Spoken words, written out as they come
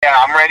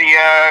I'm ready.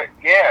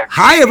 Yeah.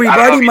 Hi, I don't know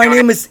everybody. if you My know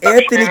name is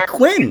Anthony there.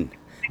 Quinn.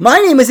 My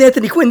name is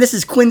Anthony Quinn. This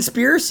is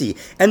QUINNSPIRACY.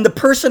 And the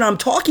person I'm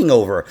talking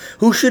over,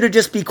 who should have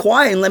just be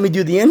quiet and let me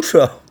do the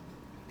intro,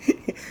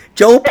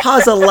 Joe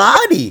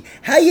Polizzotti.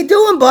 How you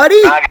doing,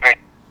 buddy? Not even.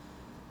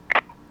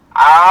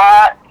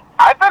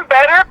 I've been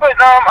better, but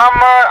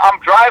I'm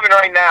driving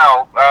right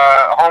now,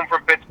 home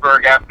from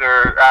Pittsburgh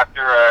after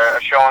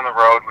a show on the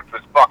road, which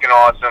was fucking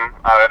awesome.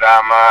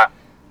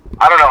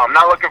 I don't know. I'm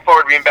not looking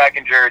forward to being back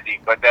in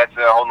Jersey, but that's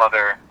a whole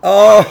nother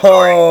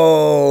story.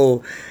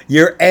 Oh,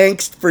 your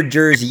angst for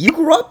Jersey. You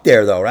grew up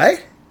there, though,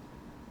 right?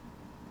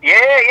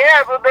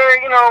 Yeah, but there,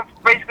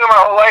 basically my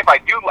whole life, I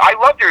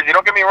love Jersey.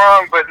 Don't get me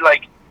wrong, but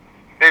like,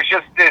 there's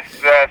just this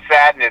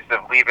sadness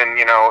of leaving,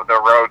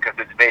 the road because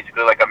it's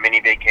basically like a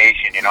mini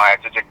vacation. I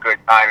had such a good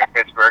time in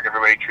Pittsburgh.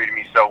 Everybody treated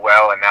me so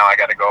well, and now I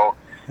got to go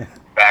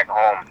back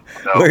home.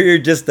 So Where you're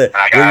just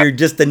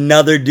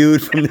another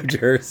dude from New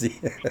Jersey.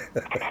 and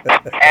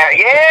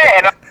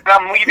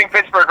I'm leaving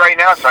Pittsburgh right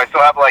now, so I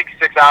still have like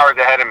 6 hours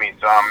ahead of me.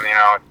 So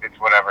it's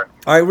whatever.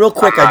 All right, real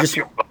quick, I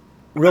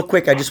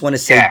just want to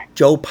say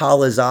Joe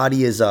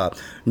Polizzotti is a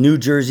New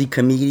Jersey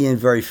comedian,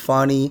 very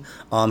funny.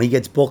 He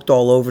gets booked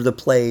all over the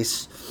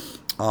place.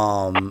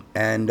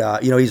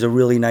 He's a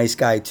really nice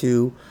guy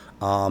too.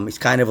 He's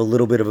kind of a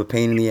little bit of a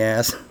pain in the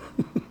ass.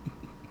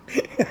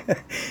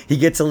 He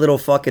gets a little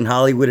fucking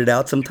Hollywooded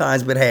out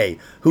sometimes, but hey,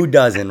 who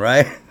doesn't,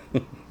 right?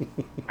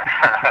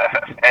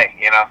 Hey,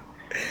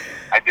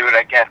 I do what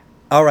I can.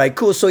 All right,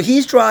 cool. So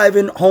he's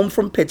driving home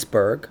from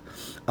Pittsburgh.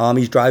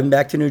 He's driving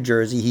back to New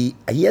Jersey.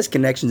 He has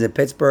connections in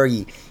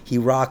Pittsburgh. He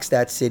rocks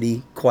that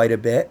city quite a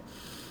bit.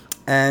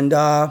 And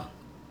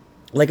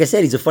like I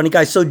said, he's a funny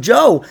guy. So,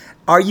 Joe,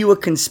 are you a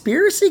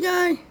conspiracy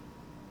guy?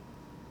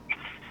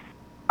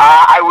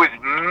 I was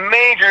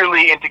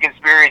majorly into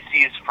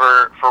conspiracies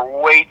for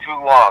way too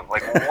long.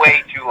 Like,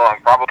 way too long.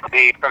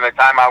 Probably from the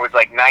time I was,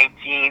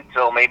 19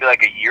 till maybe, a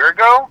year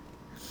ago.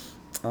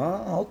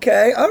 Oh,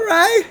 okay. All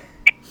right.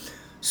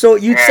 So,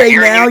 you'd say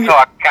hearing now... you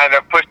talk kind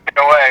of pushed it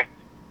away.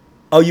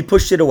 Oh, you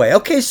pushed it away.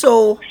 Okay,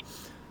 so...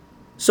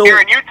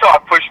 Hearing you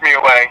talk pushed me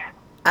away.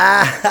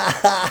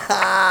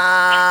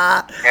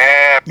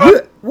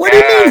 What do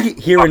you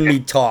mean hearing me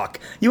talk?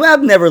 You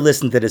have never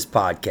listened to this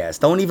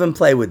podcast. Don't even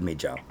play with me,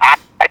 Joe. I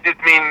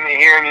just mean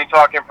hearing you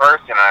talk in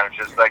person. I was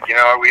just like,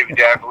 we've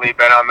definitely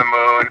been on the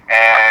moon,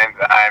 and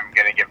I'm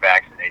going to get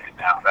vaccinated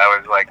now. That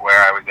was,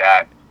 where I was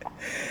at.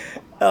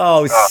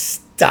 Oh,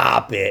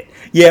 stop it.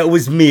 Yeah, it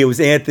was me. It was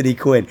Anthony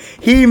Quinn.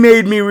 He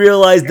made me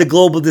realize the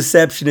global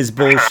deception is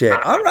bullshit.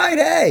 All right,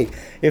 hey.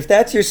 If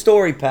that's your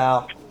story,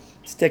 pal,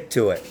 stick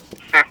to it.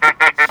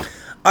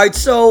 All right,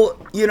 so,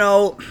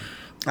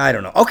 I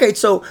don't know. Okay,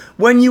 so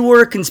when you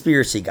were a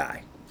conspiracy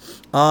guy,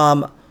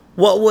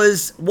 what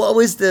was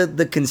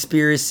the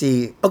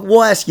conspiracy?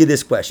 We'll ask you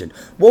this question.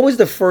 What was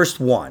the first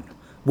one?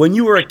 When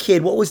you were a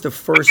kid, what was the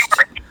first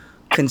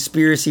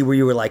conspiracy where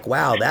you were like,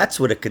 wow, that's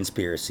what a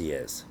conspiracy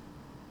is?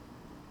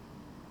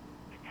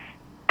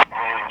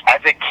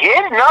 As a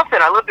kid, nothing.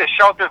 I lived a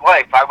sheltered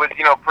life. I was,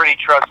 pretty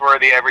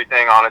trustworthy,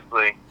 everything,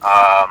 honestly.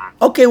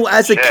 Okay, well,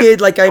 as a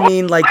kid,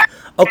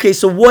 okay,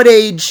 so what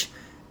age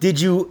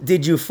did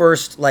you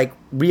first,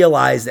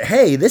 realize that,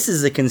 hey, this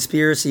is a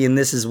conspiracy and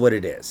this is what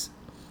it is?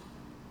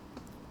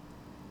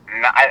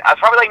 I was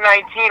probably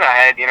 19. I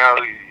had,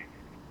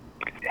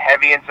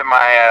 heavy into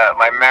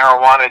my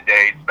marijuana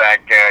days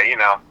back, you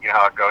know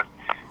how it goes.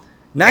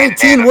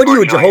 19? What are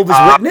you, a Jehovah's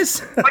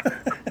Witness?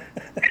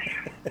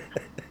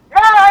 No,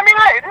 I mean,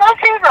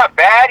 19's not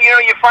bad.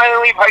 You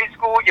finally leave high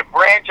school, you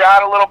branch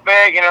out a little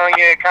bit, you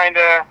kind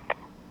of,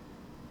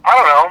 I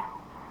don't know.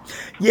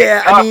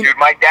 Yeah, I mean... Dude,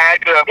 my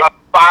dad's a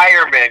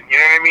fireman, you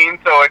know what I mean?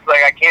 So it's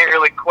I can't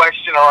really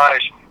question a lot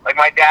of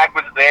my dad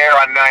was there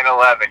on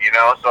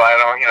 9/11, so I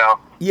don't,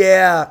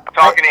 Yeah.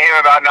 Talking to him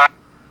about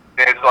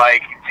 9/11 is,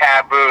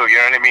 taboo, you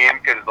know what I mean?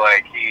 Because,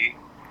 he...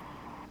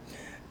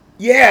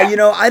 Yeah,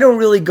 I don't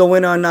really go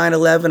in on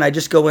 9/11. I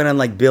just go in on,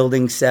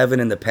 Building 7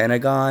 in the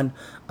Pentagon.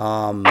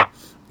 Well,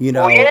 yeah,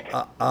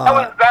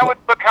 that was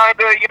the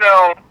kind of,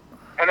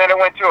 and then it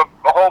went to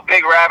a whole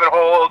big rabbit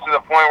hole to the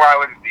point where I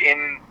was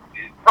in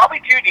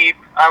probably too deep.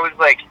 I was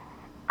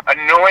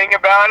annoying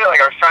about it. I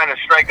was trying to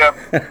strike up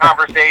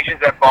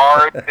conversations at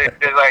bars.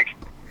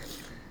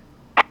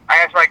 I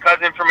asked my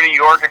cousin from New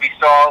York if he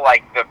saw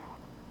the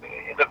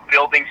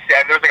Building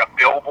 7. There was a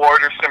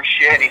billboard or some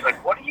shit. And he's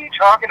like, "What are you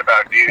talking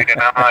about, dude?" And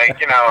I'm like,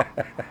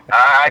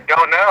 I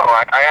don't know.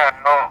 I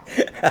don't.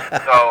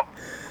 So.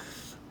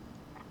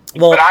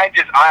 Well, but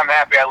I'm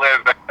happy I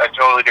live a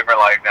totally different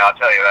life now, I'll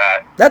tell you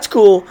that. That's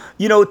cool.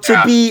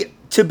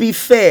 To be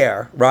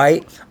fair,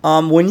 right?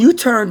 When you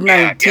turned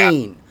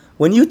 19,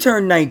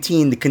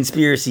 the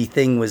conspiracy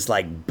thing was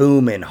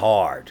booming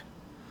hard.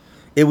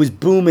 It was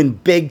booming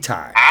big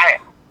time. I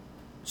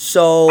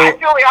feel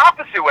the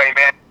opposite way,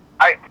 man.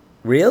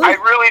 Really? I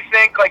really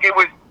think it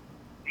was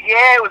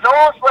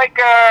almost like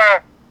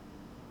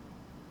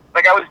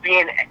I was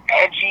being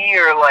edgy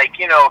or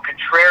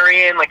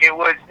contrarian. It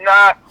was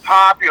not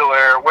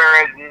popular.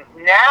 Whereas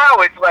now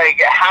it's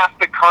half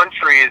the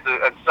country is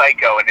a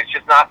psycho, and it's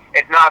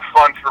it's not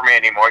fun for me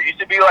anymore. It used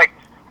to be like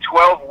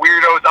 12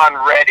 weirdos on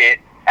Reddit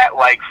at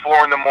like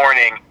 4 in the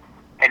morning,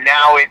 and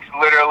now it's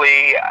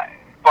literally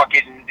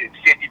fucking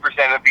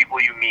 50% of the people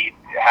you meet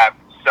have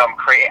some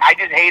crazy. I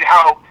just hate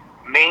how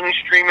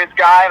mainstream it's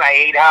gotten. I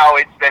hate how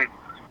it's been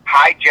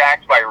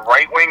hijacked by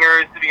right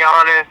wingers. To be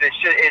honest,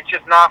 it's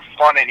just not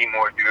fun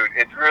anymore, dude.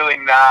 It's really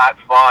not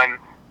fun.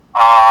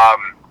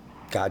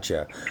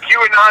 Gotcha.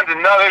 QAnon's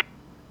another.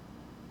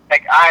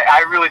 Like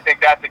I really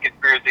think that's a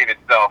conspiracy in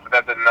itself. But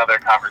that's another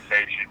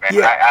conversation, man.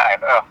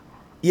 Yeah.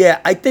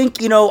 Yeah, I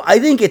think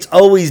it's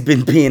always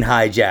been being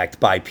hijacked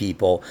by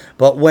people.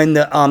 But when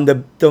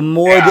the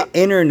more the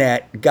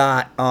internet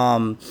got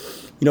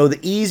the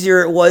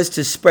easier it was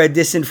to spread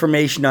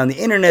disinformation on the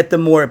internet, the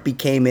more it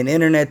became an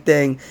internet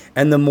thing,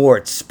 and the more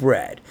it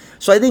spread.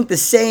 So I think the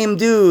same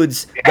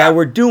dudes that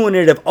were doing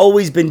it have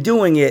always been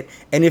doing it.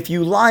 And if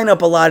you line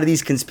up a lot of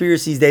these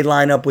conspiracies, they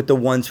line up with the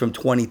ones from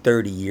 20,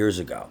 30 years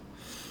ago.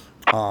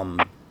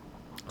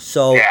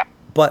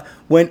 But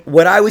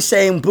what I was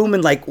saying,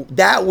 booming like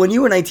that, when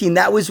you were 19,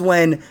 that was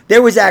when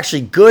there was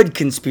actually good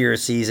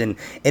conspiracies, and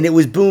it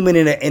was booming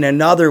in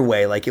another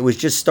way. Like it was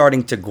just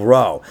starting to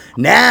grow.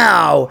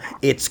 Now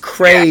it's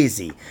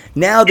crazy.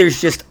 Now there's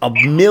just a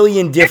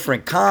million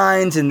different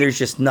kinds, and there's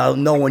just no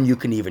one you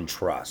can even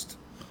trust.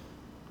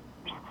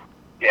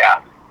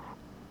 Yeah.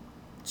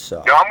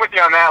 So. No, I'm with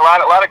you on that. A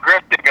lot of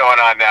grifting going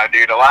on now,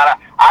 dude.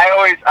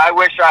 I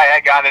wish I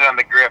had gotten in on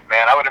the grift,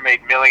 man. I would have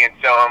made millions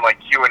selling like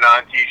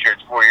QAnon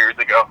T-shirts 4 years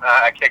ago.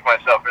 I kick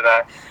myself for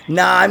that.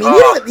 Nah, I mean,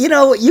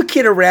 you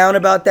kid around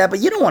about that, but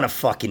you don't want to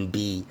fucking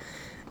be.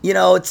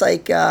 It's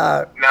like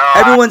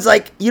everyone's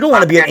like, you don't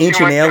want to be an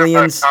Ancient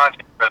Aliens.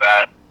 For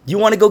that. You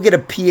want to go get a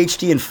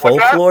PhD in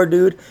folklore,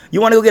 dude?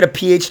 You want to go get a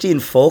PhD in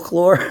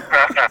folklore?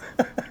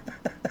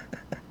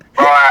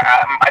 Well,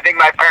 I think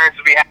my parents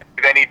would be happy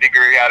with any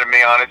degree out of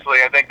me, honestly.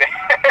 I think they...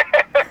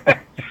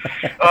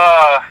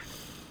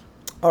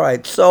 All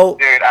right, so...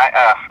 Dude,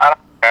 I don't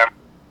know.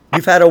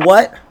 You've had a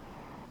what?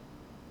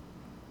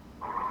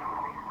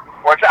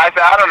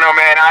 I don't know,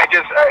 man.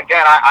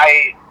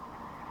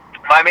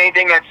 My main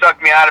thing that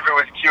sucked me out of it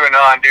was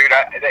QAnon, dude.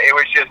 It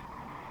was just...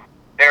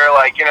 They were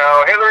like,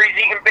 Hillary's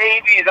eating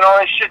babies and all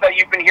this shit that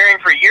you've been hearing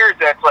for years.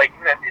 That's like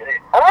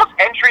almost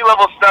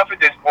entry-level stuff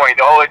at this point,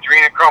 the whole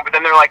adrenochrome. But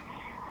then they're like,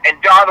 and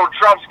Donald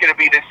Trump's going to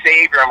be the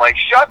savior. I'm like,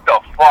 shut the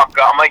fuck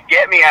up. I'm like,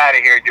 get me out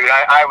of here, dude.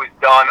 I was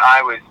done.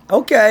 I was...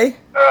 Okay.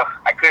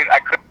 I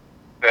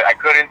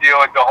couldn't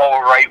deal with the whole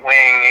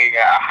right-wing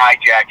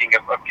hijacking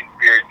of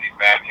conspiracies,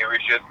 man. It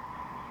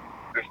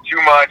was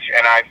too much,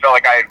 and I felt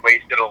like I had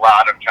wasted a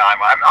lot of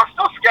time. I'm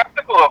still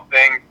skeptical of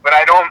things, but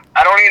I don't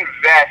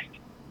invest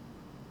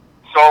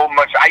so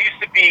much. I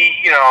used to be,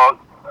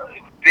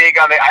 big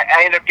on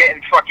I ended up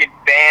getting fucking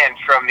banned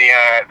from the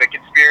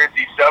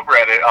conspiracy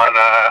subreddit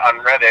on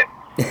Reddit.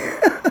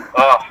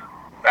 Oh,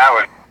 that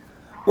was...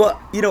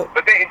 Well,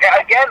 But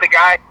again, the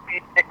guy,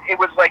 it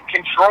was like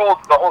controlled,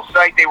 the whole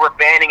site. They were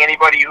banning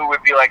anybody who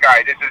would be like, all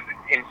right, this is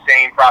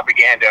insane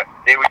propaganda.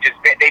 They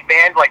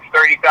banned like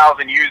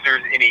 30,000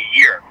 users in a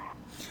year.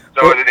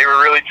 So they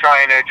were really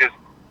trying to just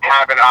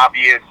have an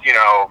obvious,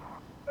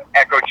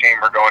 echo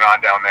chamber going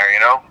on down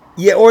there,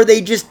 Yeah, or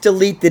they just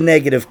delete the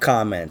negative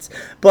comments.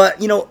 But,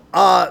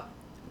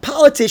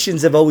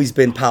 politicians have always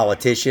been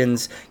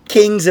politicians.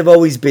 Kings have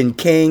always been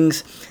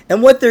kings.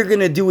 And what they're going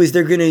to do is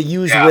they're going to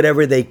use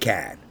whatever they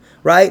can,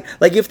 right?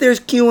 Like if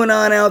there's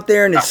QAnon out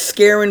there and it's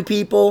scaring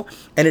people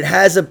and it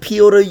has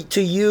appeal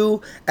to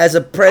you as a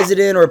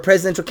president or a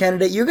presidential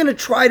candidate, you're going to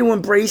try to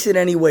embrace it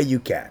any way you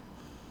can.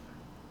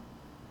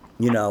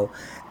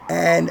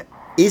 And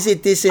is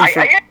it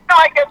disinformation?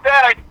 I get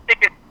that. I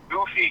think it's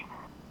goofy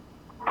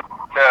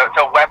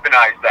to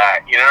weaponize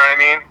that. You know what I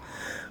mean?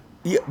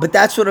 Yeah, but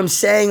that's what I'm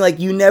saying. Like,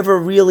 you never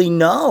really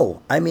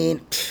know. I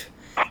mean,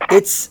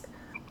 it's...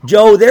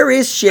 Joe, there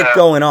is shit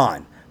going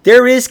on.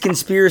 There is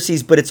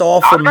conspiracies, but it's all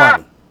for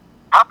money.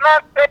 I'm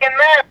not saying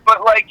that,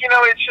 but,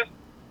 it's just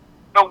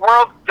the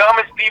world's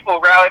dumbest people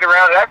rallied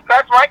around it.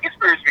 That's my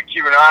conspiracy with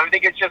QAnon. I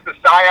think it's just the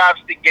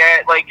psyops to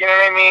get, you know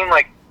what I mean?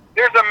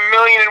 There's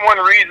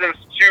 1,000,001 reasons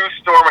to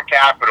storm a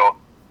Capitol.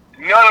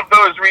 None of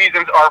those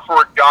reasons are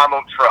for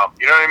Donald Trump.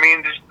 You know what I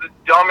mean? Just the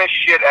dumbest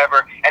shit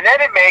ever. And then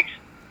it makes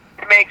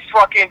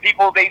fucking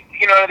people, they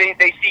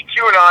see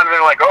QAnon and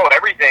they're like, oh,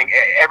 everything's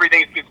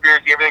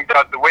conspiracy, everything's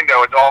out the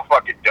window, it's all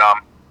fucking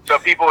dumb. So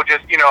people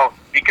just,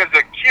 because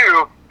of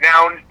Q,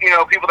 now,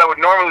 people that would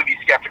normally be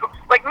skeptical,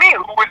 like me,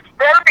 who was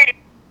very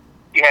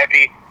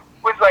heavy,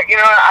 was like,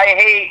 I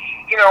hate,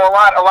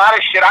 a lot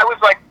of shit. I was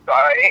like,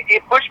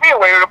 it pushed me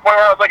away to the point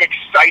where I was like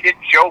excited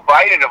Joe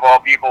Biden, of all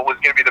people, was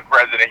going to be the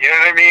president. You know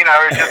what I mean? I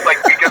was just like,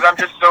 because I'm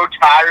just so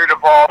tired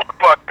of all the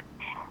fucking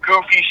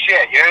goofy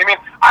shit. You know what I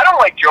mean? I don't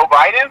like Joe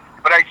Biden,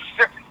 but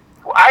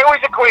I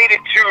always equate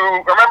it to,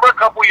 remember a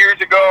couple years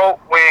ago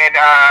when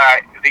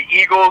the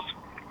Eagles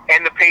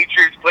and the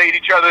Patriots played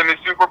each other in the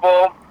Super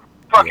Bowl?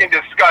 Fucking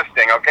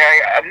disgusting, okay?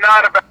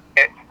 Not about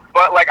it,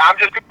 but I'm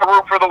just going to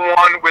root for the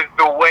one with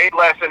the way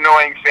less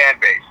annoying fan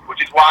base,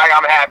 which is why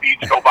I'm happy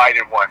Joe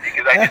Biden won,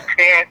 because I just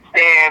can't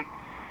stand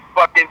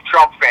fucking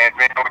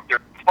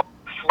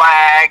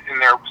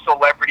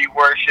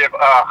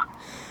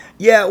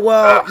Yeah,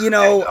 well,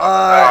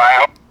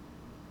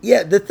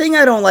 yeah, the thing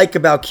I don't like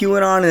about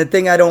QAnon, and the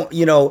thing I don't,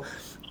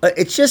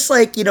 it's just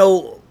like,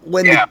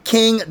 when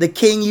the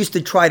king used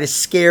to try to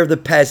scare the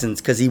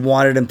peasants because he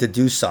wanted them to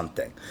do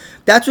something.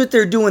 That's what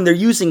they're doing. They're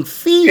using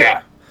fear.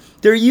 Yeah.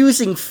 They're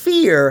using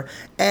fear,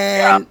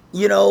 and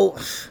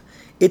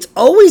it's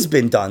always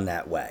been done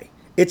that way.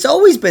 It's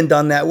always been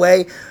done that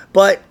way.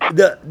 But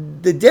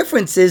the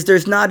difference is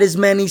there's not as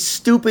many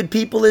stupid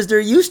people as there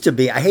used to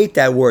be. I hate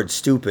that word,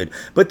 stupid.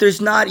 But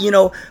there's not,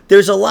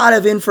 there's a lot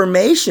of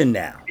information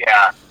now.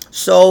 Yeah.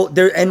 So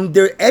their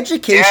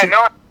education.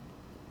 Yeah, no.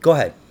 Go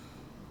ahead.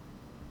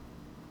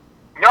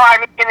 No, I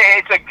mean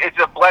it's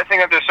a blessing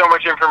that there's so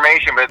much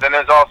information, but then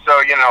there's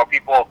also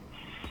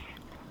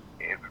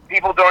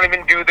people don't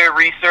even do their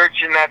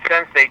research in that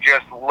sense. They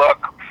just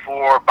look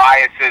for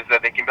biases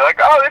that they can be like,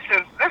 oh,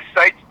 this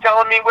site's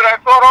telling me what I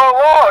thought all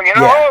along.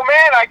 Oh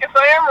man, I guess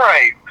I am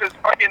right because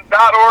fucking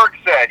 .org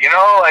said.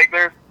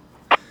 There's.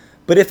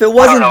 But if it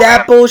wasn't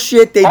that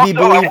bullshit,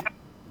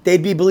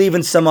 they'd be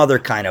believing some other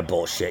kind of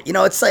bullshit.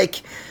 It's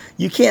like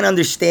you can't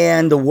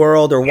understand the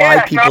world or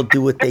why people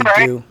do what they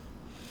do.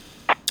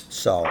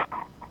 So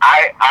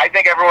I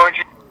think everyone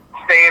should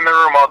stay in the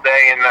room all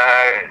day and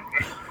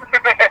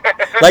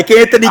like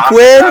Anthony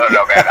Quinn. I don't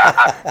know, man.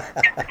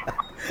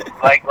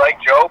 like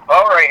Joe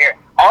Poe right here.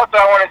 Also,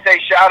 I want to say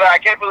shout out. I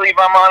can't believe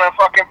I'm on a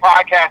fucking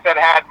podcast that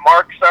had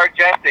Mark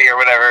Sargenti or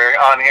whatever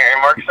on here.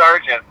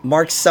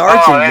 Mark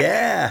Sargent.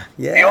 Yeah.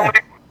 The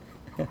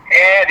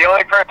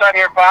only person on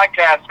your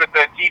podcast with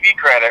the TV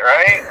credit,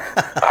 right?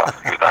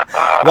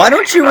 Why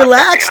don't you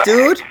relax,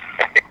 dude?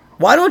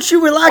 Why don't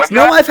you relax?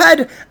 No, I've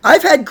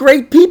had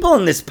great people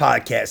on this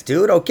podcast,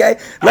 dude. Okay,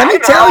 let me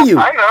tell you,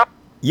 I know.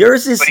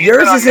 Yours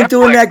isn't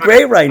doing that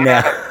great right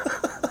now.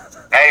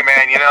 Hey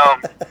man,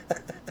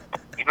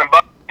 you've been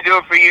bugging me to do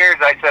it for years.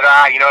 I said,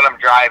 you know what? I'm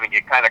driving.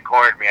 You kind of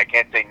cornered me. I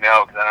can't say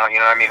no because I don't.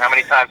 What I mean? How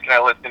many times can I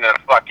listen to a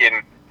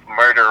fucking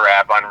murder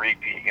rap on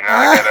repeat?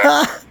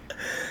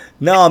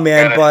 No,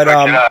 man, but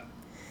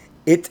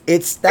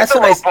it's that's a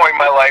what low point in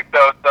my life,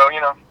 though. So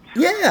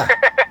Yeah.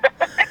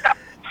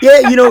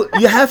 Yeah,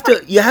 you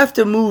have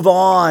to move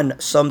on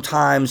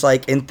sometimes,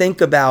 and think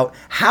about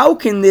how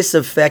can this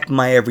affect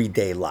my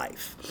everyday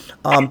life.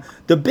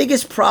 The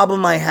biggest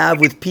problem I have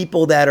with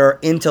people that are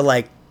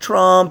into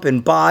Trump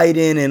and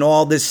Biden and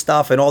all this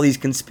stuff and all these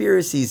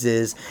conspiracies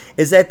is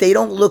that they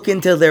don't look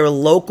into their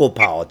local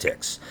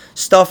politics,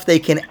 stuff they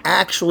can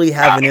actually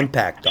have an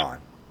impact on.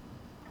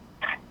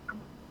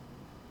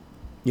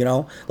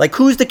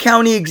 Who's the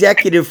county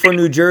executive for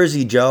New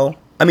Jersey, Joe?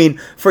 I mean,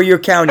 for your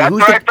county. That's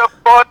right.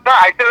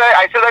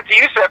 I said that to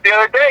Yusuf the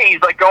other day. He's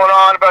going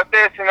on about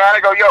this and that. I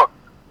go, yo,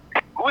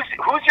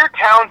 who's your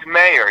town's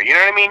mayor? You know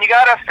what I mean? You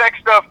got to affect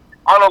stuff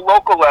on a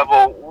local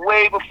level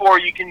way before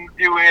you can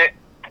do it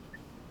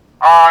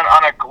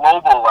on a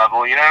global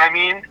level. You know what I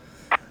mean?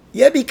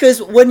 Yeah,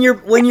 because when you're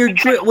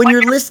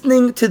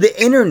listening to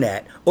the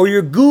internet or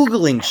you're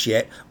Googling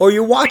shit or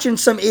you're watching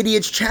some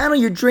idiot's channel,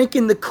 you're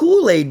drinking the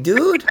Kool-Aid,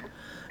 dude.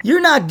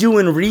 You're not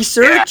doing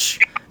research.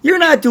 You're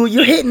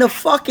hitting a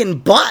fucking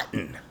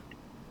button.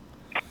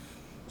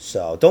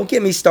 So don't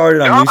get me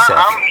started on Yusuf.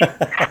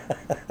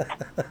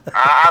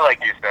 I like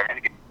Yusuf.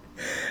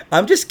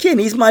 I'm just kidding.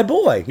 He's my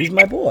boy. He's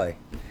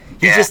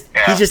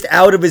just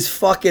out of his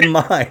fucking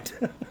mind.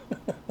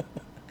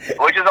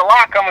 Which is a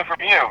lot coming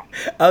from you.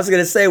 I was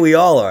gonna say we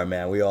all are,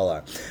 man. We all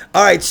are.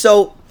 All right.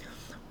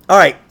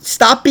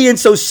 Stop being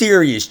so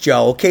serious,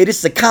 Joe. Okay, this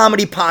is a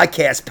comedy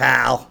podcast,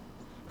 pal.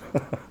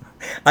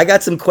 I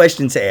got some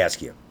questions to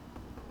ask you.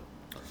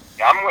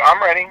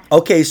 I'm ready.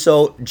 Okay,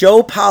 so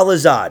Joe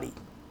Polizzotti.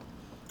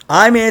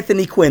 I'm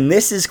Anthony Quinn.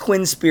 This is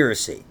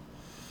QUINNSPIRACY.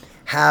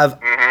 Have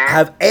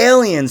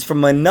aliens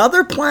from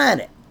another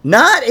planet,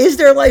 not is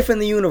there life in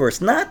the universe,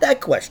 not that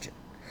question.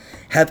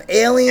 Have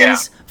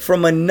aliens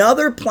from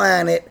another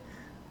planet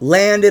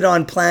landed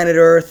on planet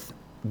Earth?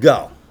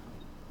 Go.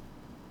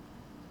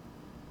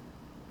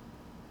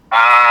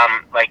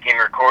 In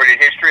recorded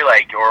history,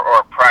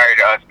 or prior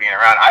to us being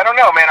around. I don't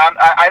know, man.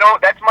 I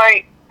don't. That's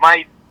my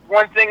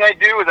one thing I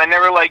do is I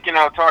never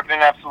talking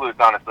in absolutes.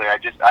 Honestly,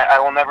 I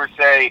will never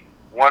say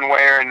one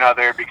way or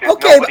another because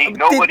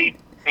nobody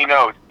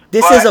knows.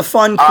 This is a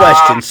fun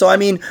question. So I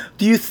mean,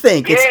 do you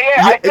think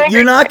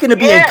you're not going to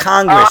be in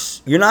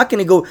Congress? You're not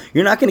going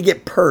to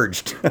get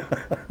purged.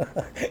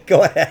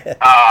 Go ahead.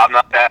 I'm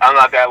not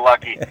that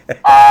lucky.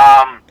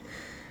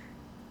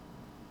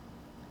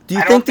 Do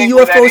you think the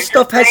UFO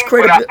stuff has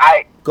credibility?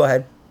 Go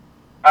ahead.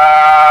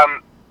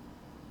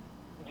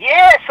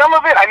 Yeah, some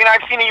of it. I mean,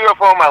 I've seen a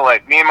UFO in my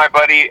life. Me and my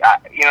buddy,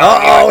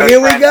 here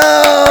we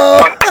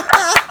go.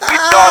 We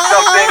saw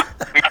something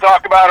we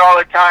talk about all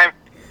the time.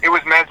 It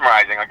was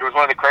mesmerizing. It was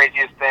one of the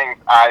craziest things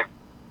I've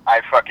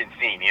fucking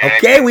seen. You know okay,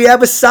 what I mean? We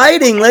have a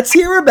sighting. Let's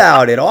hear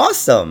about it.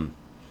 Awesome.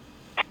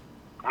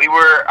 We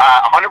were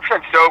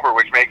 100% sober,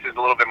 which makes us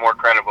a little bit more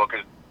credible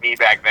because me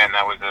back then,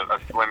 that was a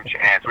slim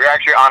chance. We were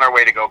actually on our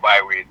way to go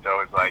buy weed, so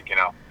it was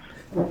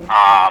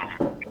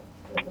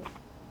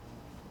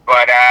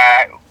but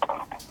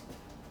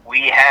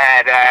we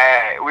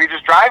were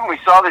driving, we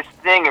saw this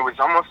thing. It was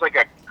almost like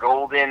a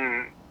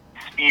golden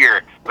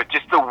sphere, but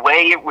just the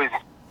way it was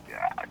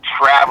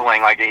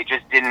traveling, like it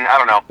just didn't. I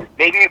don't know.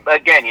 Maybe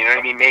again, you know what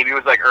I mean? Maybe it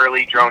was like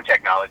early drone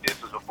technology.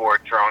 This was before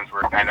drones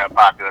were kind of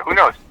popular. Who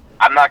knows?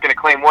 I'm not going to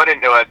claim what it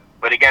was,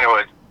 but again, it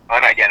was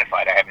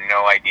unidentified. I have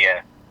no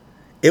idea.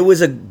 It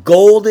was a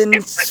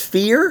golden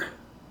sphere?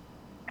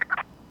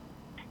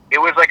 It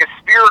was like a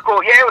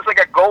spherical, yeah, it was like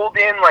a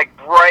golden, like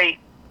bright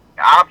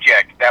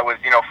object that was,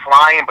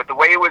 flying, but the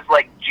way it was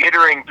like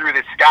jittering through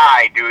the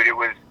sky, dude, it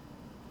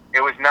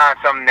was not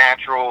some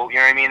natural, you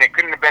know what I mean? It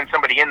couldn't have been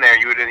somebody in there.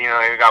 You would have, you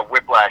got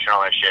whiplash and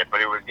all that shit,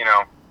 but it was,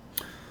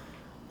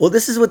 Well,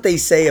 this is what they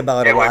say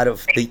about a lot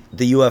of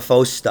the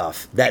UFO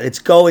stuff, that it's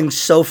going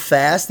so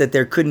fast that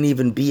there couldn't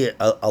even be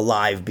a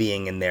live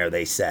being in there,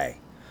 they say.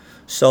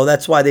 So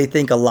that's why they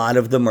think a lot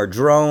of them are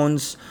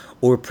drones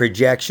or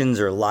projections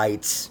or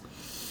lights.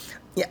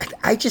 Yeah,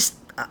 I just,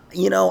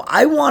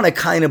 I want to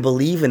kind of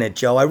believe in it,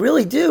 Joe. I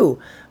really do.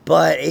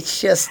 But it's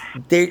just,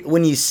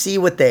 when you see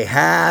what they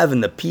have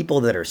and the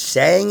people that are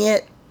saying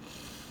it,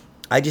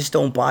 I just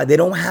don't buy. They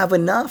don't have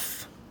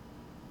enough.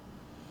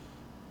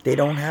 They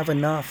don't have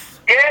enough.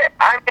 Yeah,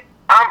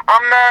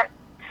 I'm not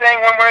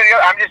saying one way or the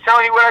other. I'm just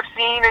telling you what I've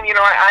seen, and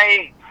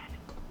I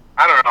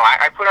don't know.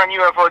 I put on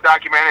UFO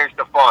documentaries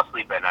to fall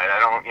asleep at night. I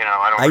don't.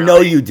 I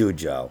know you do,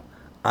 Joe.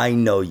 I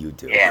know you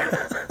do. Yeah.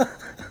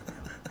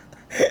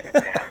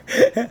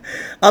 Yeah.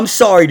 I'm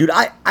sorry, dude.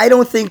 I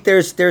don't think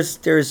there's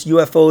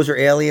UFOs or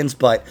aliens,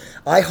 but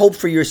I hope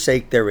for your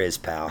sake there is,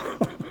 pal.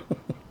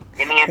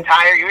 In the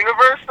entire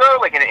universe, though,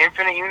 like in an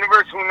infinite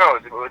universe, who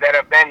knows? Would that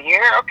have been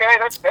here? Okay,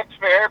 that's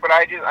fair, but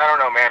I don't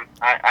know, man.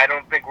 I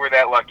don't think we're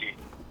that lucky.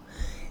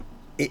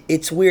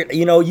 It's weird.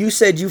 You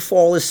said you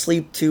fall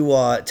asleep to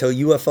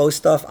UFO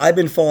stuff. I've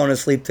been falling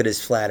asleep to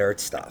this flat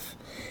Earth stuff,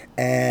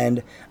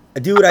 and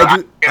dude,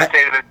 I'm gonna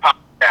say to this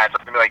podcast,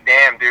 I'm gonna be like,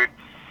 damn, dude.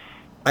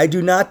 I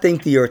do not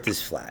think the Earth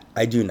is flat.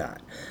 I do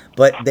not.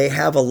 But they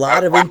have a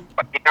lot of... You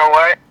know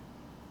what?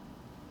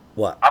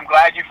 What? I'm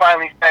glad you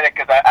finally said it,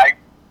 because I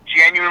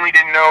genuinely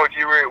didn't know if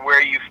you were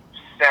where you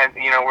sat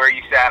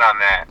on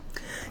that.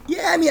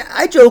 Yeah, I mean,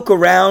 I joke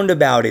around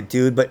about it,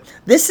 dude, but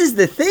this is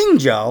the thing,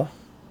 Joe.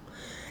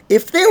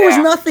 If there was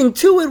nothing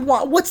to it,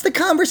 what's the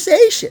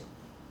conversation?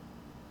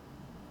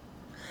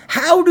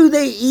 How do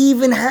they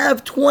even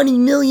have 20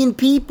 million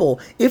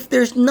people if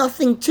there's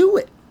nothing to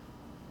it?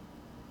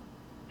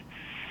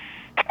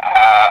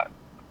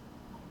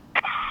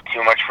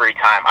 Too much free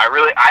time.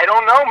 I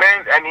don't know,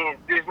 man. I mean,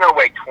 there's no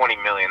way 20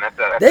 million.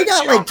 They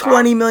got like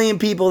 20 million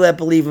people that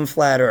believe in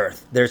flat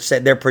Earth.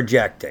 They're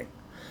projecting,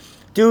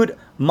 dude.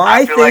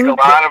 I feel like a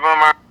lot of them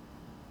are.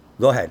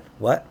 Go ahead.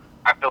 What?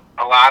 I feel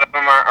a lot of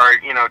them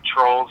are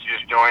trolls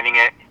just joining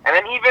it, and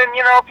then even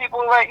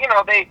people like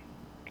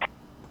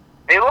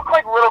they look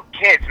like little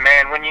kids,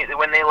 man.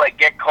 When they like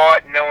get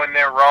caught knowing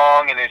they're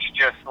wrong, and it's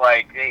just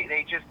like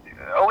they just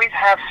always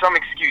have some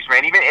excuse,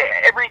 man. Even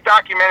every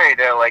documentary,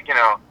 they're like,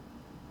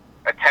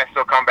 a test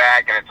will come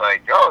back, and it's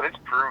like, oh, this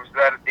proves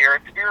that the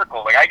Earth's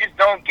spherical. Like, I just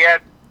don't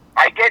get.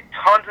 I get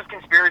tons of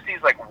conspiracies,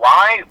 like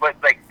why, but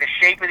like the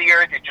shape of the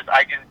Earth,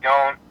 I just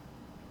don't.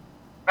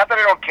 Not that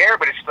I don't care,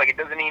 but it's just like it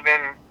doesn't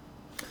even.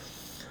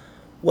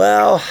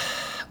 Well,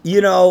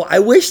 I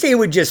wish they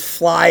would just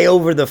fly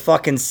over the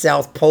fucking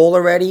South Pole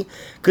already,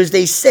 because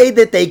they say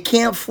that they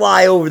can't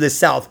fly over the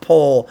South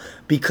Pole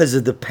because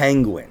of the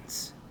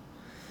penguins.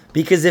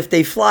 Because if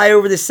they fly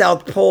over the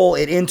South Pole,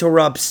 it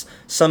interrupts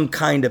some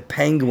kind of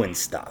penguin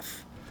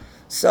stuff.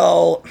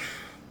 So,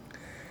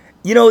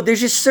 there's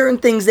just certain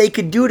things they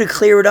could do to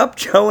clear it up,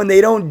 Joe, and they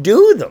don't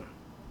do them.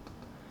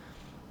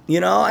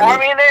 They don't.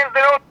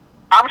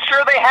 I'm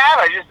sure they have.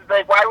 I just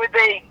like, why would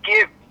they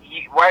give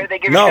a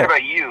shit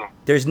about you?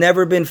 There's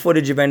never been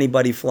footage of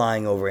anybody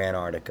flying over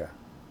Antarctica.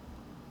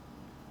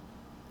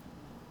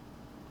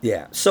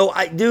 Yeah. So,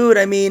 I'm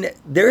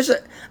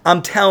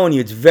telling you,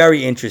 it's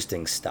very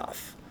interesting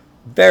stuff.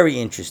 Very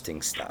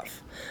interesting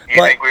stuff.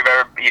 You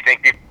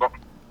think people...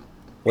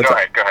 Go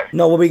ahead.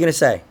 No, what were you going to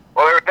say?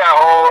 Well, there was that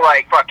whole,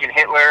 like, fucking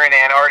Hitler in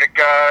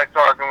Antarctica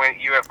talking with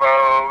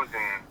UFOs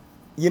and...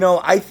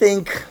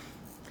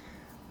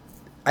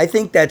 I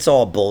think that's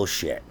all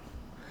bullshit.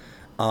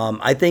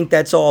 I think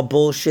that's all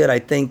bullshit.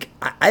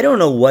 I don't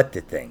know what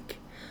to think.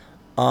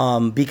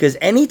 Because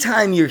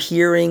anytime you're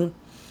hearing...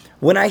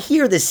 When I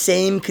hear the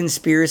same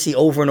conspiracy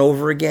over and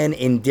over again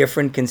in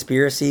different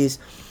conspiracies...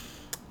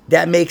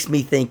 That makes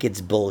me think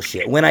it's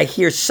bullshit. When I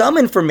hear some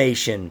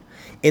information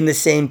in the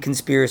same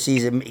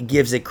conspiracies, it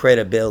gives it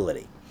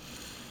credibility.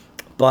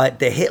 But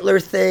the Hitler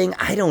thing,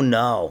 I don't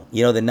know.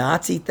 The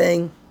Nazi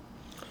thing,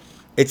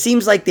 it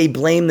seems like they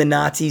blame the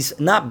Nazis.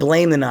 Not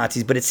blame the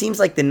Nazis, but it seems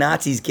like the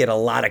Nazis get a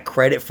lot of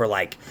credit for,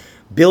 like,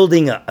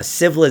 building a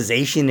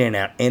civilization in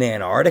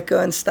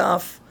Antarctica and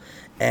stuff.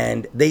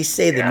 And they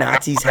say the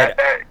Nazis had...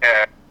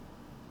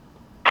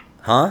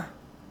 Huh?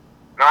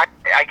 No, I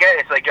get it.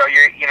 It's like, you're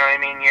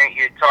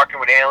talking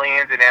with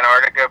aliens in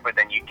Antarctica, but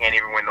then you can't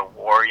even win the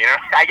war,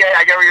 I get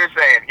what you're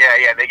saying.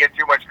 Yeah, they get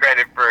too much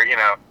credit for,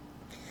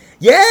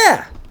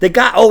 Yeah! The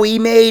guy, he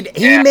made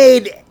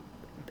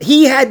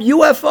he had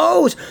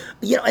UFOs,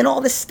 and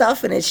all this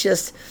stuff, and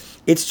it's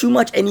too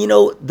much. And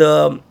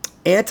the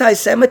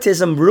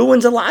anti-Semitism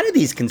ruins a lot of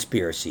these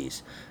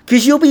conspiracies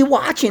because you'll be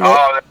watching it.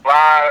 Oh,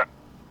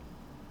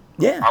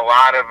 there's a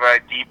lot of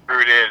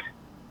deep-rooted.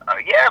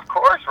 Yeah, of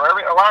course.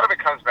 A lot of it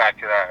comes back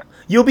to that.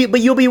 You'll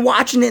be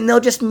watching it, and they'll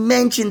just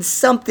mention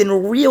something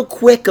real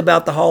quick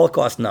about the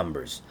Holocaust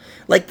numbers.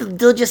 Like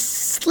they'll just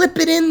slip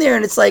it in there,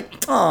 and it's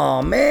like,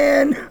 oh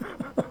man,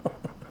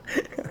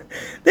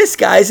 this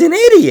guy's an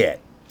idiot.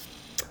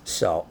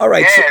 So, all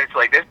right. Yeah, it's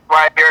like this is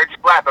why Barrett's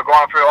flat. They're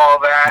going through all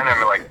that, and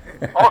I'm like,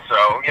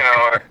 also,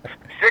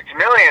 6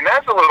 million.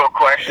 That's a little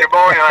questionable.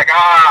 And you're like,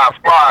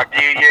 fuck,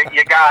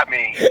 you got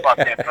me.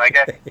 Fucking like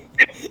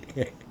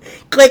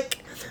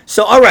click.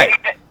 So, all right.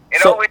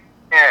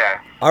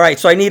 Yeah. All right.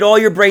 So, I need all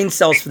your brain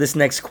cells for this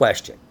next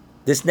question.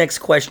 This next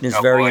question is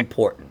very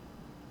important.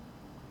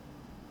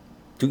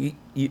 Do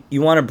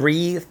you want to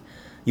breathe?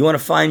 You want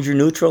to find your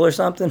neutral or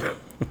something?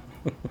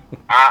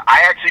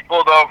 I actually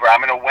pulled over.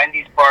 I'm in a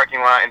Wendy's parking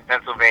lot in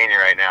Pennsylvania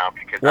right now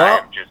because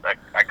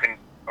I couldn't.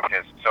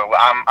 Okay, so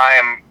I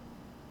am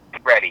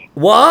ready.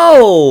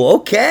 Whoa.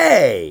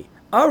 Okay.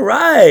 All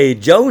right.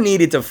 Joe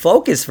needed to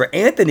focus for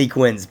Anthony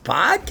Quinn's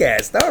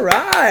podcast. All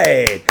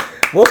right.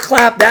 We'll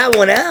clap that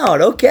one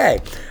out. Okay.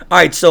 All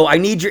right. So I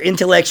need your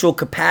intellectual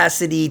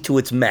capacity to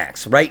its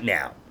max right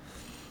now.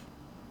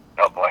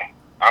 Oh boy.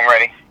 I'm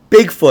ready.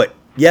 Bigfoot.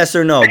 Yes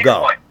or no? Bigfoot.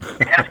 Go.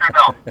 Yes or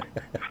no?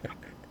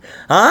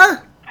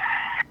 Huh?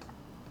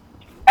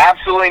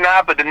 Absolutely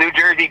not, but the New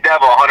Jersey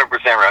Devil, 100%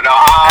 right. No,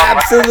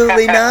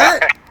 absolutely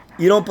not?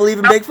 You don't believe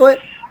in Bigfoot?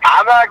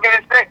 I'm not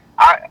going to say.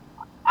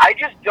 I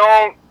just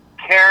don't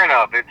care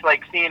enough. It's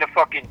like seeing a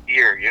fucking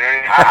deer. You know what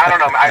I mean? I don't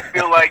know. I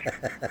feel like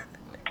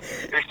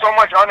there's so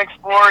much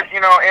unexplored,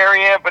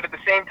 area, but at the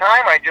same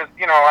time, I just,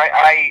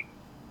 I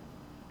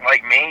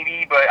like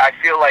maybe, but I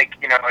feel like,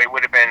 it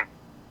would have been.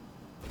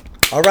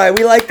 All right,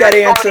 we like that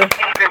answer.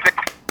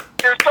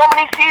 There's so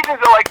many seasons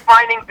of like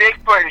finding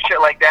Bigfoot and shit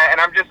like that, and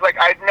I'm just like,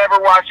 I've never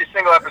watched a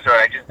single episode.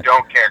 I just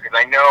don't care because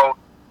I know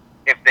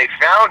if they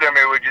found him,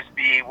 it would just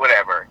be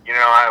whatever.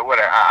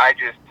 I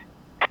just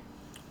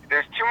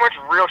there's too much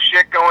real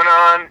shit going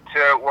on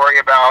to worry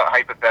about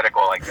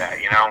hypothetical like that.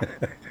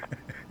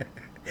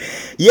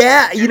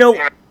 Yeah,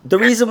 the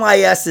reason why I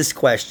asked this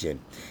question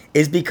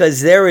is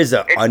because there is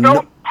so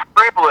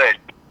privileged.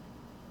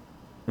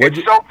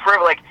 It's so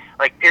privileged.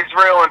 Like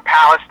Israel and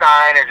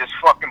Palestine are just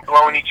fucking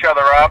blowing each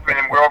other up, and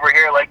then we're over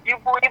here like, you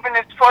believe in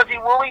this fuzzy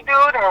woolly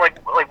dude? And we're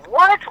like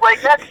what?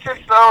 Like that's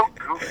just so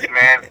goofy,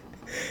 man.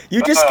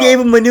 You just gave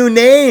him a new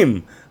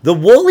name, the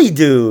Woolly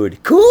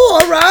Dude. Cool.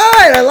 All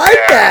right, I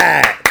like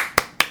that.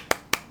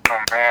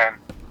 Oh man.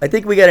 I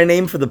think we got a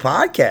name for the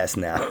podcast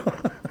now.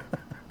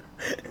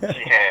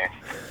 Yeah.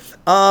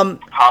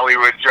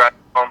 Hollywood drive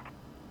home.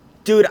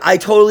 Dude, I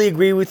totally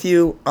agree with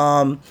you.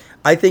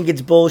 I think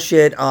it's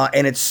bullshit,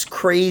 and it's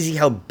crazy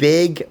how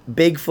big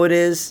Bigfoot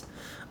is.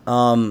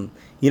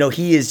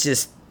 He is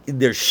just,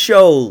 there's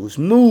shows,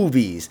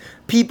 movies.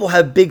 People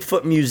have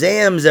Bigfoot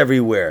museums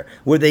everywhere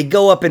where they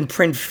go up and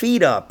print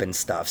feet up and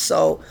stuff.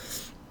 So,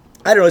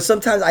 I don't know.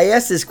 Sometimes I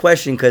ask this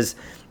question because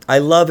I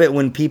love it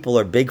when people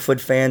are Bigfoot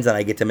fans and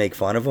I get to make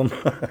fun of them.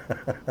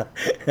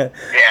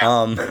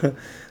 Yeah.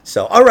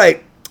 So, all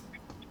right.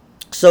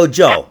 So,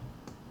 Joe,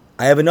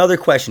 I have another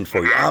question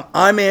for you.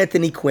 I'm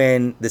Anthony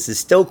Quinn. This is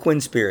still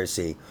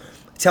Quinnspiracy.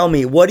 Tell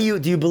me,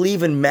 do you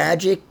believe in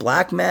magic,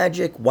 black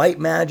magic, white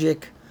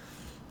magic?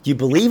 Do you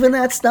believe in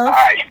that stuff?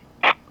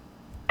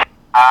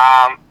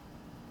 I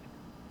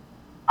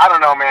don't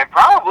know, man.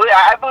 Probably.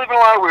 I believe in a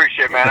lot of weird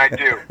shit, man. I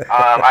do.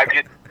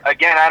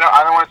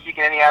 I don't want to speak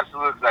in any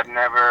absolutes. I've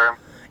never.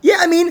 Yeah,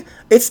 I mean,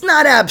 it's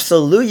not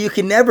absolute. You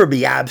can never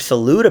be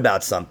absolute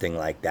about something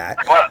like that.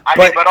 Well,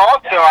 but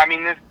also,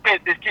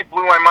 this kid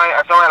blew my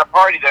mind. So I'm at a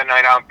party that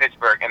night out in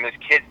Pittsburgh, and this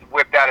kid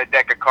whipped out a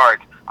deck of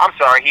cards. I'm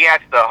sorry, he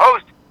asked the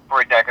host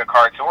for a deck of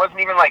cards, so it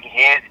wasn't even like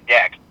his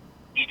deck.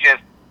 He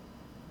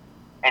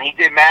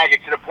did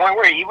magic to the point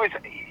where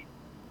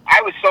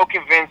I was so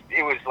convinced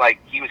it was like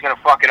he was going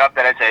to fuck it up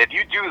that I said, if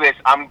you do this,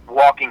 I'm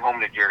walking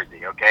home to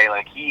Jersey, okay?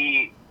 Like,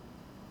 it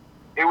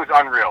was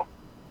unreal.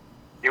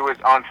 It was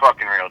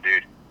unfucking real,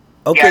 dude.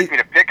 Okay. He asked me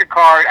to pick a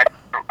card.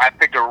 I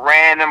picked a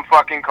random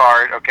fucking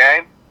card,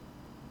 okay?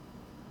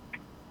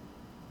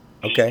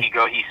 Okay.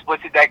 He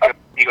splits it back.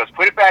 He goes,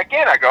 put it back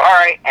in. I go, all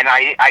right. And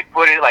I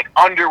put it like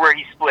under where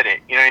he split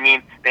it. You know what I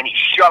mean? Then he's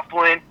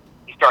shuffling.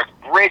 He starts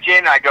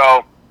bridging. I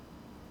go,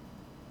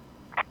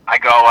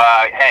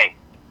 hey,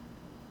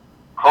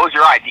 close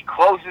your eyes. He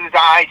closes his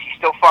eyes. He's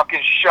still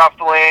fucking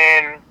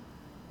shuffling.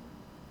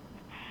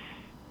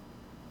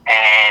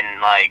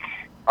 And like,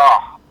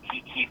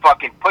 he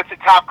fucking puts the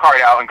top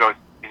card out and goes,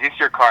 is this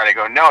your card? I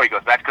go, no. He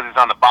goes, that's because it's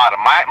on the bottom.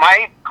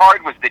 My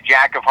card was the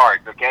Jack of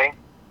Hearts, okay?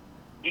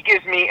 He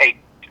gives me a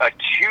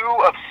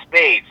two of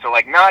spades, so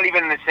like not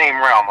even in the same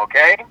realm,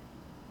 okay?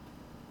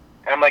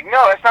 And I'm like,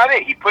 no, that's not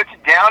it. He puts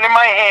it down in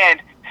my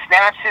hand,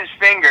 snaps his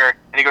finger,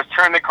 and he goes,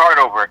 turn the card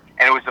over.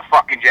 And it was the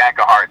fucking Jack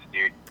of Hearts,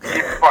 dude.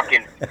 It's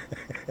fucking...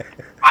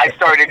 I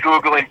started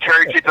Googling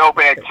churches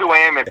open at 2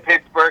 a.m. in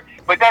Pittsburgh.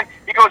 But then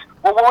he goes,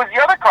 well, what was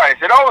the other card? I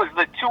said, oh, it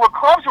was the 2 of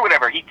clubs or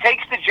whatever. He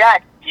takes the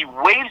jack, he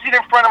waves it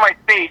in front of my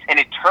face, and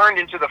it turned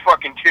into the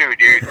fucking 2,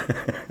 dude.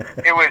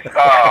 It was, to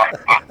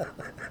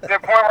the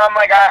point where I'm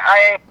like,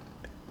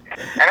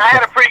 and I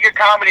had a pretty good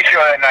comedy show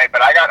that night,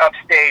 but I got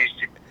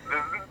upstaged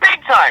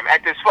big time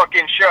at this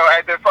fucking show,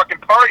 at the fucking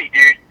party,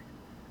 dude.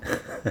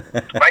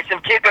 By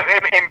some kid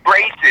in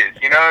braces,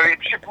 you know, it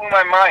just blew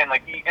my mind.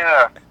 Like,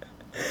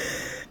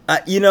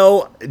 you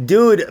know,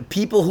 dude,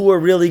 people who are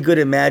really good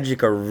at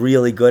magic are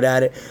really good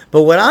at it.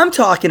 But what I'm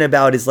talking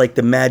about is like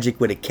the magic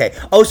with a K.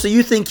 Oh, so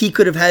you think he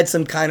could have had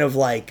some kind of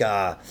like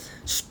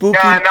spooky?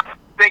 No, I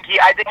think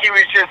he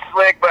was just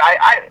slick. But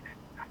I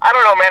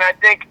don't know, man. I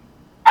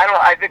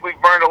think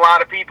we've burned a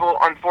lot of people.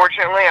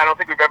 Unfortunately, I don't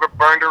think we've ever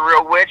burned a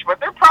real witch. But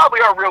there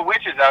probably are real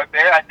witches out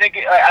there. I think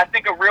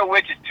a real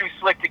witch is too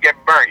slick to get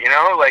burnt. You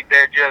know, like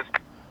they're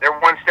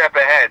one step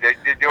ahead.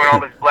 They're doing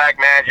all this black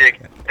magic.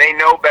 They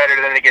know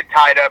better than to get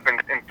tied up and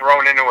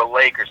thrown into a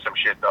lake or some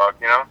shit, dog.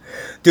 You know?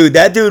 Dude,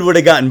 that dude would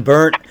have gotten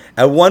burnt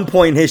at one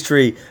point in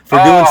history for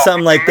doing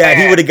something like that.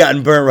 He would have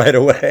gotten burnt right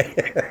away.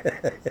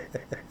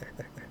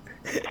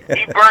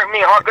 He burnt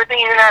me hard. Good thing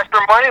he didn't ask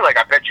for money. Like,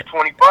 I bet you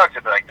 $20.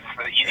 I'd be like, this is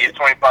the easiest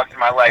 $20 in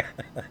my life.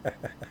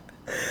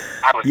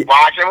 I was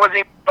watching. It wasn't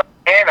even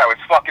and I was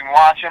fucking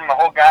watching the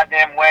whole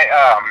goddamn way.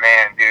 Oh,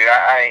 man, dude.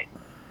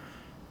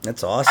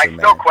 That's awesome, I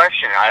still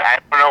question it. I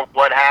don't know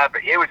what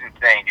happened. It was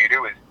insane, dude. It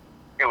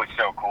was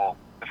so cool.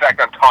 The fact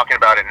I'm talking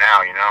about it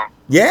now, you know?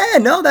 Yeah,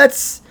 no,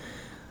 that's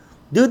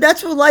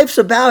what life's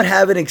about,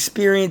 having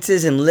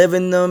experiences and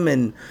living them.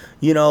 And,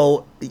 you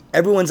know,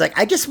 everyone's like,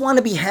 I just want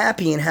to be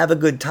happy and have a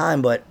good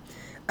time. But,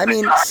 I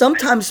mean,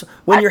 sometimes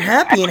when you're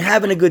happy and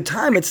having a good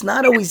time, it's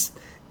not always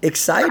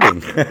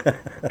exciting. As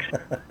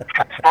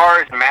far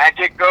as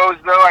magic goes,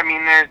 though, I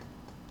mean,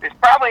 there's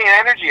probably an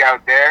energy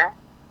out there.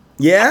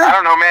 Yeah? I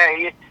don't know,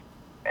 man.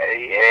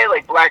 Yeah,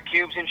 like black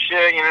cubes and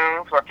shit, you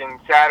know, fucking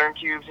Saturn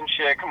cubes and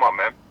shit. Come on,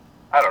 man.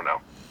 I don't know.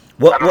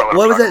 What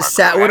was it?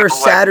 What are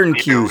Saturn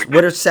cues?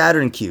 What are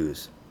Saturn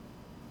cues?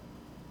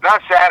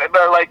 Not Saturn,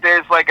 but like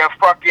there's like a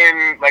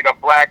fucking like a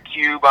black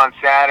cube on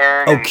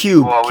Saturn. Oh,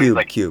 cube. So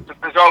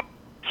there's always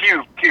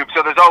cube.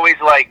 So there's always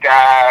like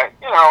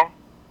you know.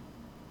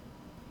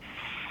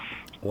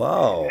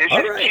 Whoa! There's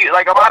all just right.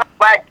 like a lot of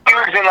black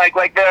cubes and like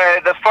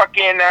the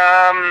fucking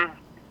Why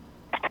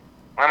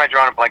am I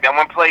drawing a blank? That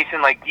one place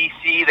in like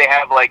DC, they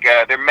have like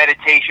their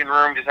meditation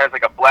room just has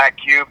like a black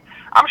cube.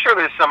 I'm sure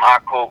there's some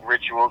occult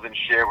rituals and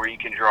shit where you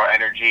can draw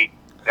energy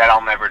that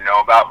I'll never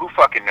know about. Who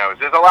fucking knows?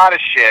 There's a lot of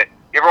shit.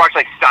 You ever watch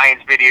like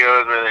science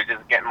videos where they're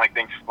just getting like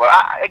things?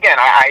 I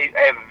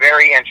have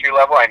very entry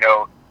level. I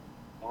know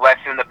less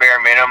than the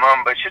bare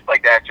minimum, but shit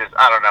like that just,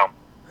 I don't know,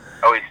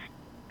 always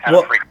kind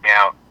of freak me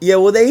out. Yeah,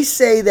 well, they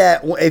say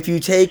that if you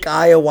take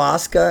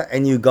ayahuasca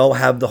and you go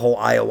have the whole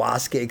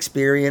ayahuasca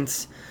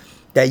experience,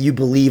 that you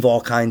believe all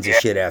kinds of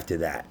shit after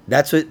that.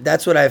 That's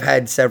what I've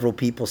had several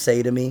people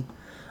say to me.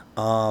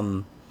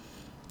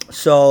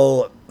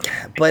 So,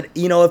 but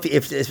you know,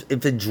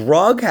 if a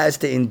drug has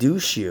to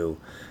induce you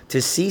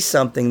to see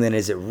something, then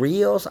is it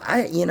real? So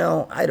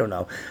I don't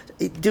know,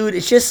 dude.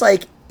 It's just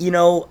like, you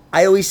know,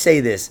 I always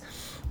say this: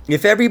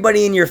 if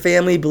everybody in your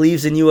family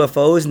believes in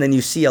UFOs and then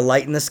you see a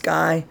light in the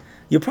sky,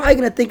 you're probably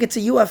gonna think it's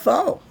a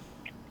UFO.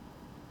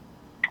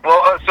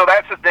 Well, so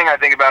that's the thing I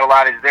think about a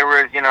lot is there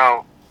was, you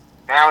know,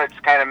 now it's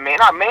kind of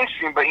not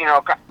mainstream, but you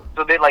know,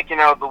 so they like, you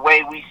know, the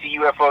way we see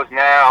UFOs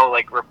now,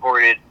 like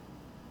reported.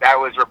 That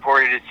was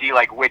reported to see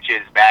like witches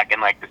back in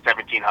like the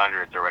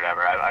 1700s or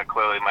whatever. I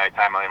clearly my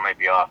timeline might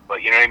be off,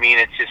 but you know what I mean.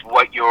 It's just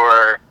what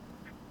you're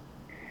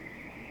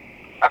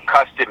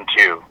accustomed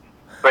to.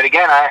 But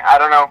again, I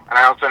don't know, and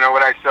I also know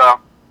what I saw.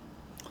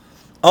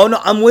 Oh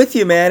no, I'm with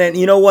you, man. And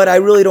you know what? I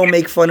really don't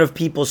make fun of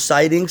people's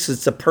sightings.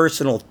 It's a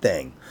personal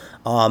thing.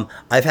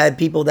 I've had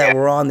people that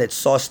were on that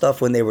saw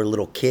stuff when they were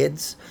little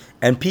kids,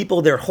 and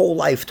people their whole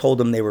life told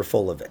them they were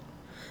full of it.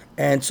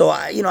 And so,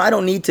 I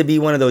don't need to be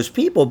one of those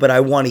people, but I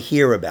want to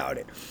hear about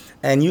it.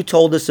 And you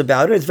told us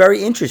about it. It's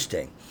very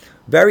interesting.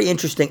 Very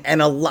interesting.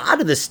 And a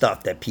lot of the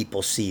stuff that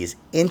people see is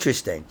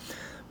interesting.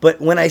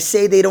 But when I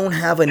say they don't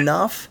have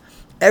enough,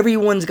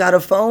 everyone's got a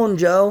phone,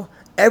 Joe.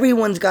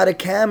 Everyone's got a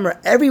camera.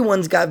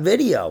 Everyone's got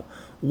video.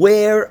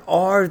 Where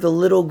are the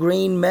little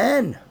green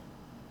men?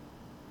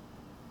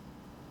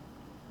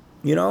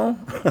 You know?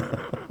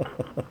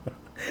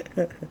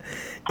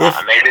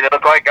 Maybe they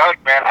look like us,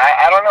 man.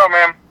 I don't know,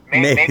 man.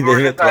 Maybe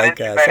they look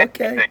like us.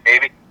 Okay.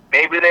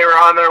 Maybe they were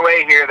on their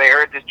way here. They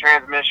heard this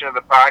transmission of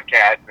the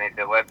podcast, and they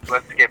said,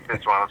 "Let's skip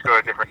this one. Let's go to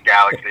a different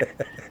galaxy."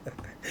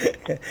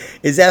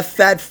 Is that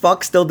fat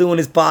fuck still doing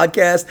his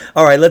podcast?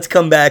 All right, let's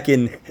come back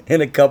in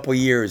a couple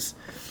years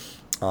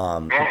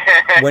when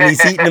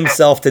he's eating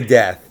himself to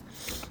death.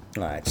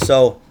 All right,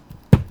 so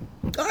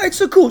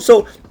cool.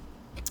 So,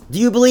 do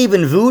you believe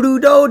in voodoo,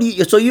 though?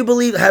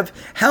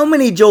 How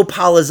many Joe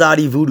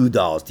Polizzotti voodoo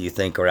dolls do you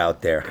think are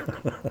out there?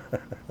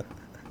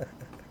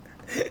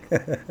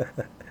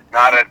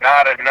 Not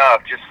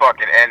enough. Just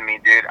fucking end me,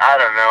 dude. I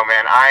don't know,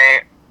 man.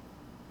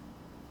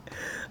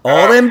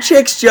 All them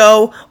chicks,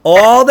 Joe.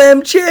 All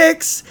them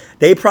chicks.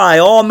 They probably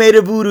all made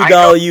a voodoo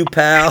doll of you,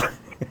 pal.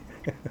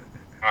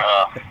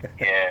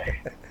 Yeah.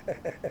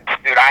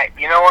 Dude,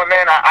 you know what,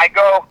 man? I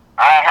go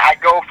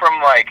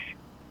from like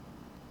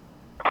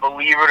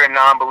believer to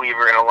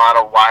non-believer in a lot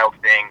of wild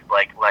things,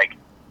 like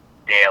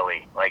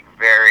daily, like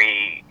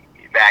very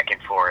back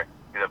and forth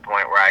to the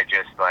point where I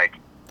just like,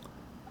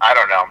 I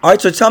don't know. All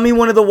right, so tell me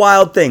one of the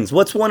wild things.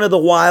 What's one of the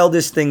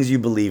wildest things you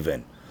believe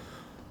in?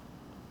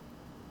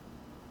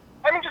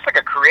 I mean, just like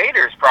a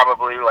creator is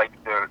probably like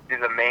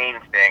the main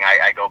thing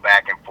I go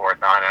back and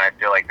forth on, and I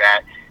feel like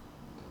that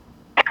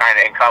kind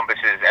of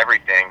encompasses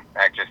everything.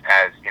 That just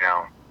has, you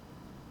know.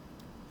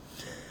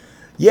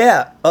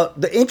 Yeah,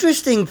 the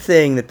interesting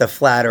thing that the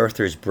flat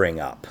earthers bring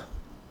up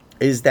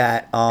is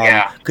that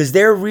because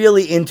they're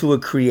really into a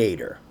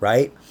creator,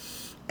 right?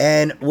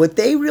 And what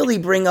they really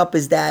bring up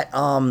is that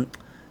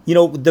you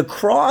know, the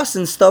cross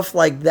and stuff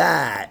like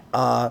that,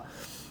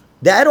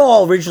 that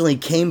all originally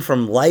came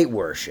from light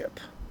worship.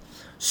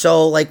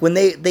 So like when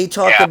they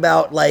talk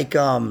about like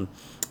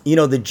you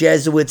know, the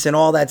Jesuits and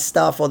all that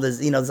stuff, all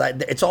this, you know,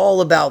 it's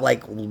all about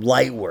like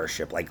light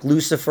worship, like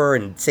Lucifer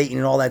and Satan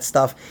and all that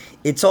stuff.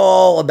 It's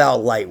all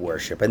about light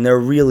worship, and they're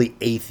really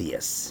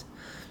atheists.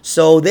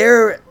 So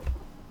that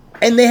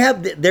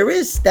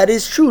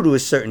is true to a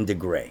certain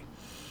degree.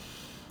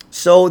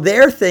 So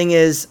their thing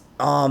is,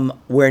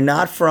 we're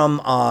not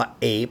from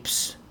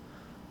apes,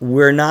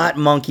 we're not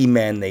monkey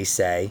men. They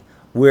say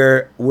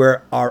we're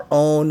our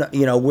own.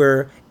 You know,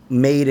 we're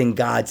made in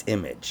God's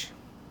image.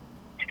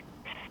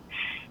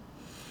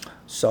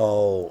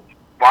 So,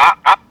 well,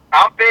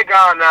 I'm big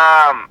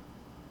on.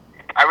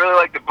 I really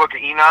like the Book of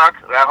Enoch.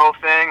 That whole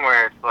thing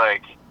where it's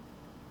like,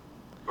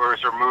 where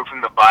it's removed from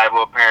the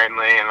Bible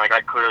apparently, and like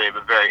I clearly have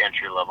a very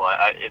entry level.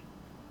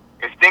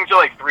 If things are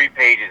like 3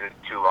 pages, it's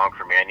too long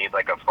for me. I need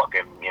like a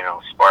fucking, you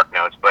know, Spark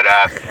Notes. But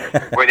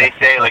where they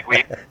say like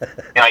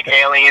like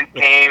aliens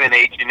came and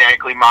they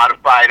genetically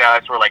modified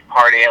us. We're like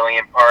part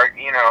alien, part,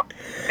 you know.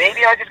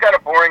 Maybe I just got a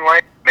boring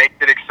life.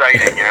 Makes it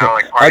exciting, you know,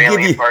 like part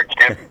alien, part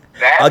chimp.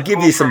 I'll give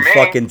you some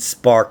fucking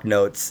Spark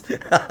Notes. Yeah,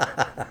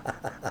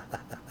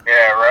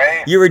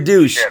 right? You're a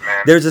douche. Shit,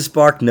 man. There's a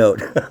Spark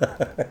Note.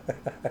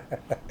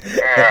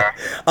 Yeah.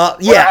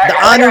 The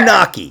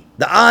Anunnaki.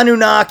 The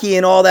Anunnaki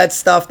and all that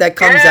stuff that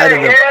comes out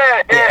of the...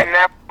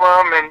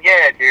 Nephilim, and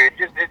dude,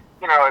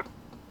 you know,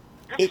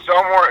 it's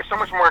so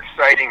much more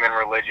exciting than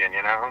religion,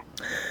 you know?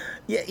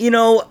 Yeah, you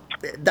know,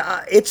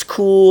 it's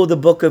cool, the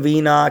Book of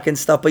Enoch and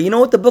stuff, but you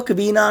know what the Book of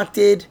Enoch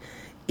did?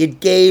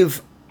 It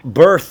gave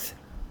birth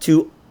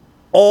to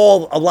a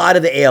lot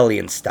of the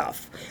alien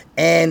stuff.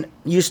 And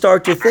you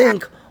start to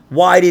think,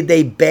 why did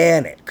they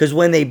ban it? Because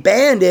when they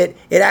banned it,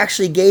 it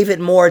actually gave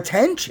it more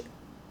attention.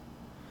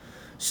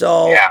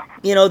 So,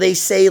 you know, they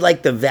say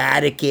like the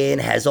Vatican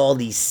has all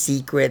these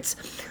secrets.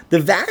 The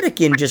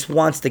Vatican just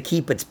wants to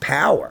keep its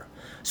power.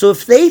 So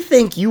if they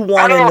think you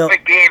want to know... I don't know if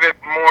it gave it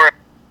more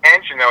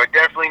attention, though. It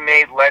definitely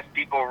made less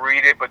people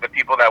read it, but the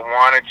people that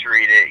wanted to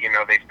read it, you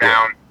know, they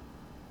found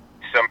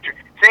some...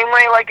 Same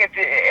way, like, if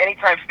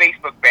anytime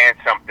Facebook bans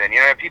something, you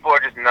know, people are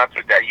just nuts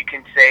with that. You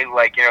can say,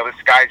 like, you know, the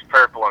sky's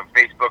purple, and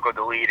Facebook will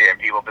delete it, and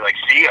people will be like,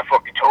 see, I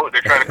fucking told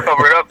you, they're trying to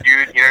cover it up,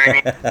 dude, you know what I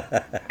mean?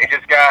 It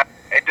just got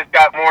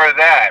more of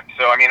that.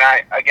 So, I mean,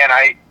 I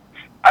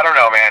don't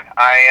know, man.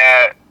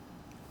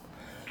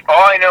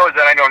 All I know is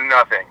that I know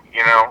nothing,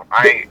 you know?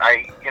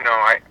 I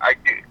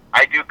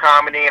do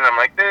comedy, and I'm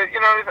like, you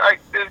know,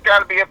 there's got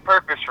to be a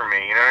purpose for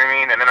me, you know what I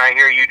mean? And then I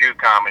hear you do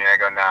comedy, and I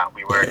go, nah,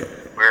 we're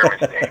a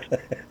mistake.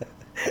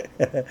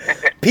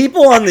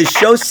 People on the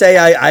show say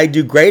I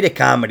do great at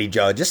comedy,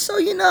 Joe. Just so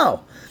you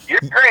know. You're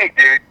great,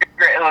 dude. You're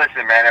great.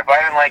 Listen, man. If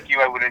I didn't like you,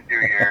 I wouldn't do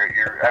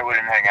I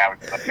wouldn't hang out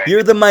with you. Okay?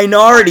 You're the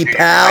minority,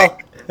 pal.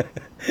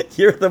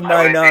 You're the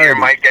minority. I would do your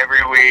mic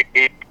every week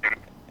and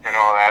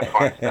all that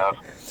fun stuff.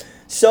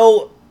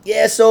 So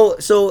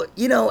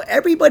you know,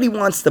 everybody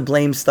wants to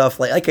blame stuff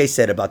like I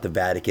said about the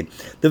Vatican.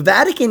 The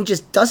Vatican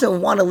just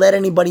doesn't want to let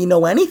anybody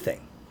know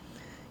anything.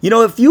 You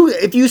know, if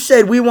you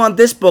said we want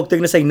this book, they're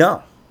gonna say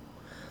no.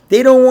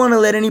 They don't want to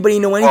let anybody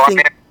know anything.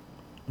 Well, I mean,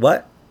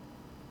 what?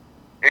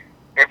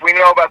 If we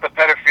know about the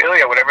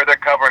pedophilia, whatever they're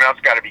covering up's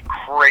got to be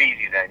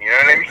crazy. Then you know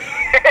what I mean?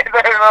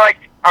 They're like,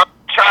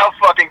 child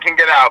fucking can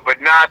get out,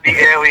 but not the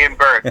alien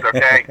births.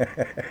 Okay,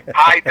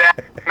 hide that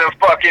in the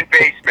fucking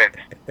basement.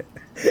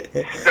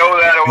 Stow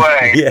that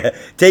away. Yeah,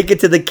 take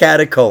it to the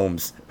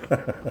catacombs.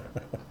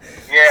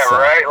 Yeah, so.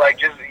 Right. Like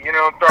just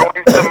throw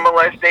in some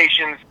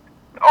molestations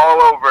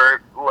all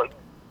over.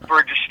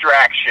 For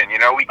distraction, you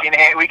know, we can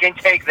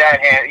take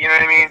that hand. You know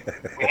what I mean?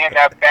 We hand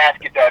out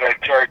baskets at our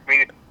church,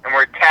 and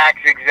we're tax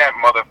exempt,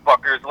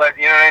 motherfuckers.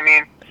 You know what I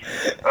mean?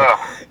 Ugh.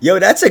 Yo,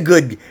 that's a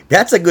good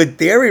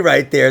theory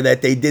right there.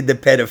 That they did the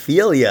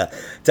pedophilia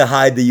to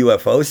hide the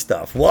UFO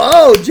stuff.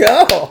 Whoa,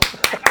 Joe!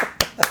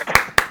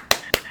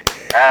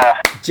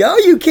 Joe,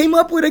 you came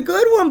up with a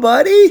good one,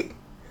 buddy.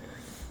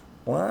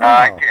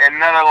 Wow. In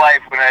another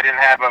life, when I didn't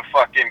have a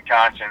fucking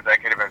conscience, I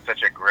could have been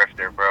such a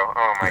grifter, bro.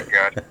 Oh my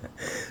god.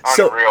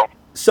 Unreal.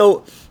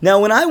 So now,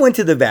 when I went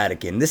to the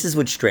Vatican, this is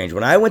what's strange.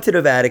 When I went to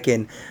the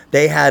Vatican,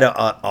 they had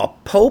a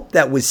pope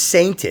that was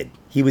sainted.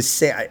 He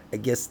was, I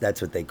guess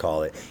that's what they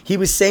call it. He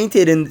was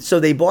sainted, and so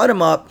they brought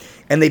him up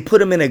and they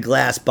put him in a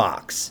glass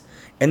box,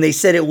 and they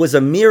said it was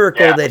a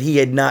miracle that he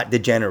had not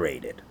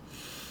degenerated.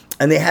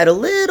 And they had a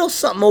little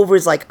something over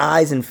his like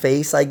eyes and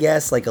face, I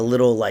guess, like a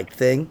little like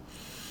thing.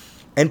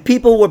 And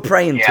people were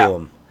praying to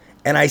him.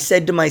 And I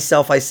said to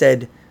myself, I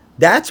said,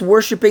 that's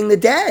worshiping the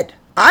dead.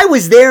 I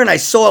was there and I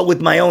saw it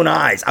with my own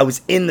eyes. I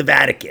was in the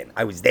Vatican.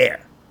 I was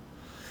there.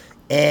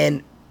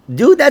 And,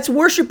 dude, that's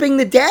worshiping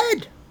the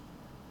dead.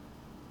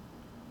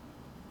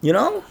 You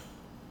know?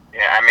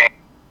 Yeah, I mean,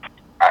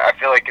 I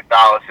feel like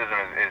Catholicism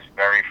is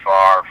very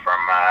far from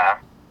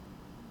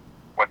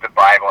what the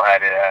Bible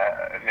had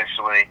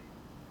initially.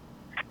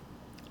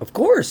 Of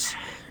course.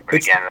 But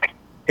again, like,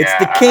 it's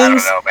the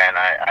kings. I don't know,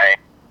 man.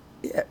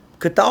 Yeah,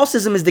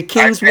 Catholicism is the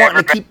kings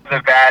wanting to keep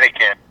the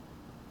Vatican.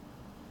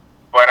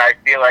 But I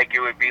feel like it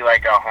would be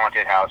like a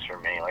haunted house for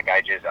me. Like, I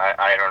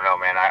don't know,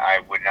 man. I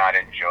would not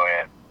enjoy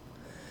it.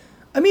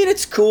 I mean,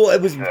 it's cool. It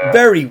was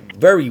very,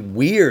 very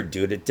weird,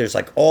 dude. There's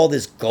like all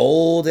this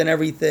gold and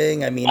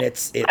everything. I mean,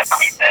 it's. There's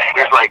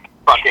like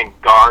fucking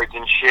guards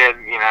and shit,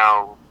 you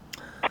know,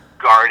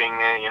 guarding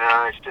it, you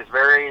know. It's just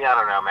very, I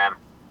don't know, man.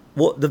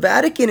 Well, the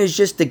Vatican is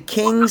just the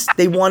kings.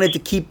 They wanted to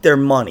keep their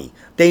money.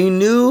 They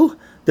knew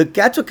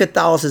that's what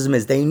Catholicism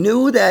is. They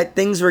knew that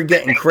things were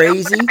getting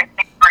crazy.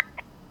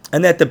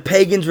 And that the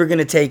pagans were going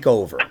to take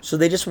over. So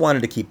they just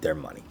wanted to keep their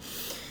money.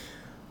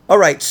 All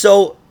right,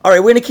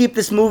 we're going to keep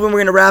this moving. We're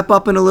going to wrap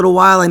up in a little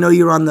while. I know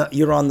you're on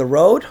the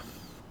road.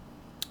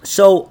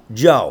 So,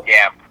 Joe.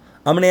 Yeah.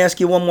 I'm going to ask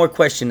you one more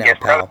question now, pal.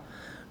 Brother.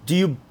 Do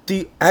you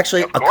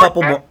actually a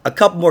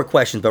couple more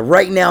questions, but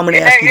right now I'm going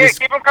to ask you this.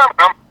 Keep them coming.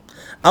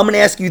 I'm going to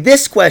ask you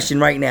this question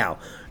right now.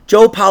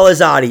 Joe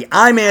Polizzotti,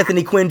 I'm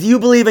Anthony Quinn. Do you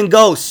believe in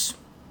ghosts?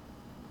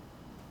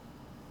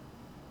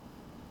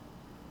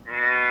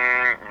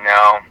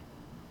 No.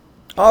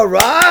 All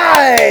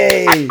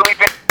right.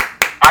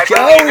 I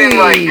believe in,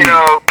 like, you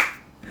know,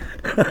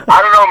 I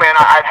don't know, man.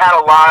 I've had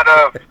a lot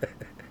of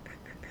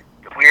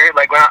weird,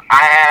 like, when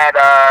I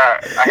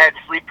had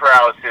sleep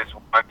paralysis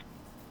once,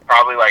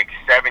 probably like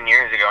 7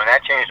 years ago, and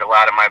that changed a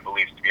lot of my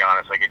beliefs, to be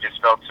honest. Like, it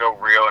just felt so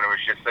real, and it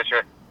was just such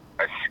a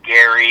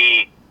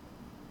scary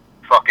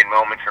fucking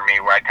moment for me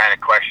where I kind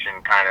of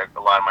questioned kind of a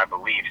lot of my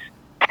beliefs.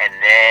 And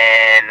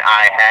then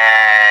I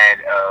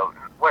had,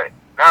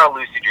 not a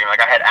lucid dream,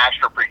 like I had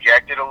astral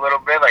projected a little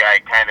bit, like I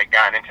kind of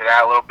gotten into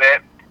that a little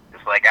bit,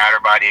 just like outer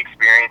body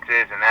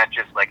experiences, and that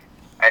just like,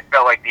 I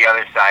felt like the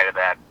other side of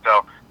that.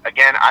 So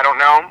again, I don't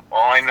know.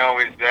 All I know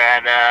is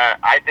that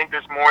I think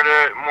there's more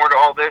to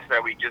all this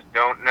that we just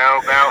don't know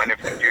about, and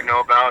if we do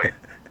know about it,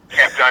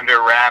 kept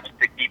under wraps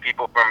to keep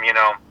people from, you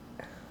know,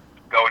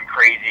 going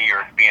crazy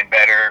or being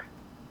better,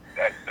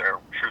 that's their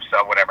true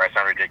self, whatever. I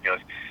sound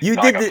ridiculous. You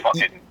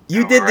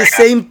did the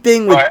same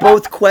thing with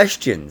both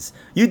questions.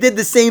 You did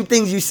the same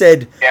things. You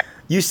said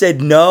you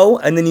said no,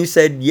 and then you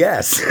said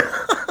yes.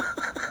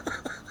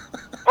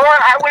 Well,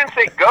 I wouldn't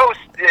say ghost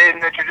in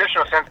the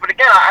traditional sense, but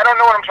again, I don't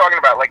know what I'm talking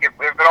about. Like, if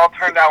it all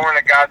turned out we're in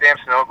a goddamn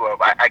snow globe,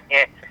 I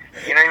can't,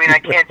 you know what I mean? I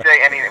can't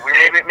say anything.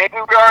 Maybe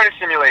we are in a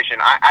simulation.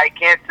 I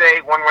can't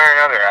say one way or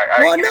another.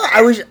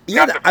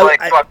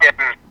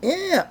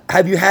 Yeah.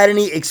 Have you had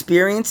any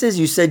experiences?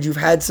 You said you've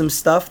had some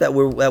stuff that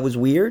was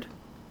weird.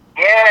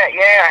 Yeah.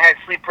 I had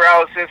sleep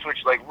paralysis,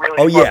 which like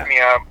really fucked me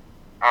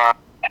up.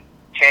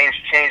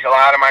 Changed a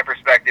lot of my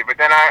perspective. But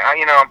then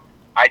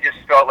I just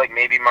felt like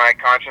maybe my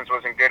conscience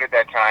wasn't good at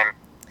that time,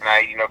 and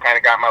I kind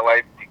of got my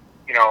life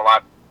a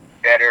lot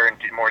better and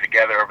more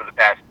together over the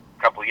past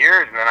couple of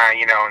years. And then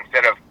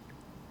instead of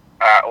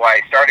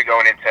I started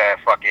going into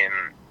fucking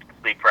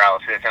sleep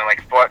paralysis and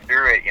like fought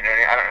through it.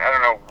 I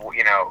don't know.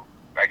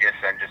 I guess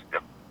I'm just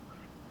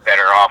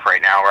better off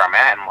right now where I'm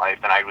at in life,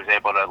 and I was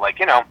able to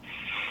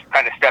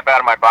kind of step out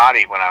of my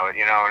body when I was,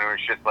 and it was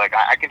just like,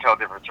 I can tell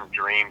the difference from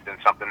dreams and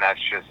something that's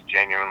just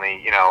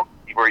genuinely,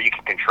 where you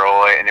can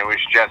control it. And it was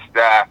just,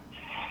 I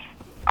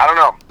don't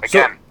know.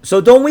 Again.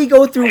 So don't we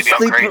go through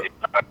sleep?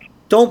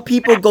 Don't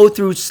people go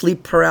through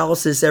sleep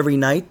paralysis every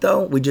night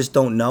though? We just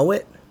don't know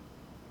it.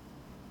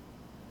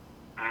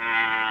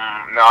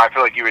 No, I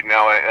feel like you would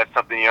know it. That's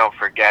something you don't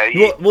forget.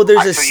 Well,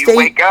 there's a state. You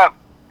wake up.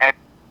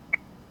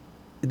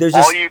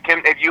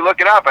 If you look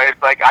it up,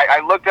 it's like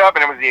I looked up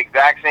and it was the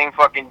exact same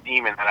fucking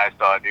demon that I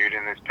saw, dude,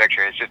 in this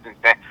picture. It's just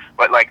insane.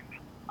 But my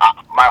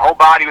whole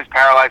body was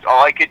paralyzed.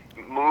 All I could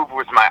move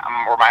was my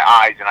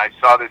eyes, and I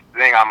saw this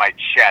thing on my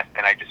chest,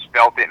 and I just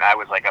felt it, and I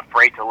was like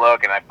afraid to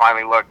look, and I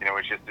finally looked, and it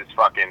was just this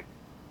fucking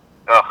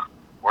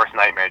worst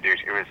nightmare, dude.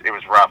 It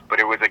was rough,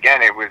 but it wasn't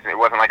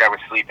like I was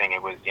sleeping.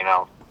 It was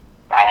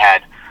I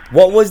had.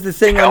 What was the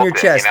thing on your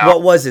chest?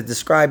 What was it?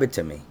 Describe it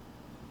to me.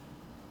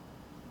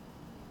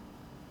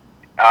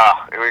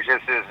 It was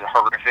just this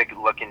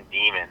horrific-looking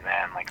demon,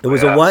 man. It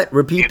was a what?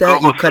 Repeat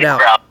that. You cut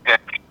out.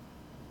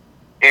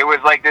 It was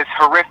like this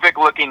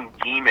horrific-looking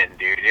demon,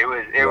 dude.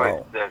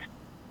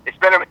 It's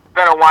been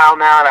been a while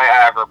now, and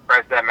I've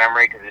repressed that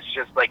memory because it's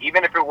just like,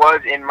 even if it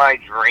was in my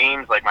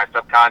dreams, like my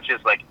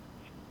subconscious, like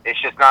it's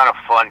just not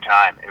a fun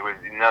time. It was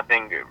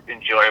nothing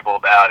enjoyable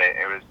about it.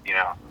 It was,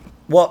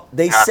 Well,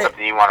 they not say,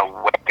 something you want to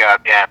wake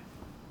up. Yeah.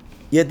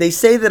 yeah, they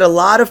say that a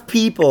lot of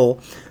people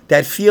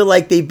that feel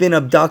like they've been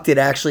abducted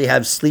actually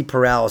have sleep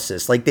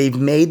paralysis. Like they've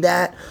made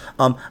that.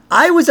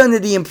 I was under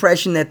the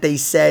impression that they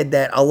said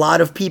that a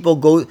lot of people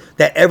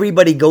that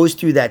everybody goes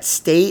through that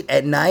state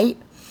at night.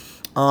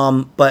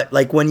 But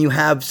like when you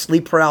have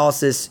sleep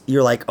paralysis,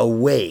 you're like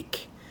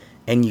awake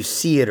and you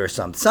see it or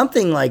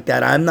something like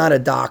that. I'm not a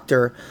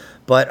doctor,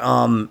 but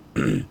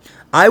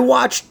I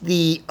watched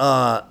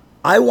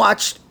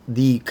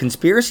the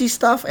conspiracy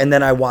stuff, and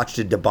then I watched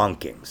the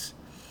debunkings.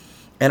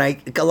 And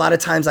a lot of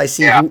times I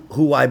see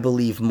who I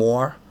believe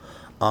more.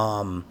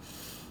 And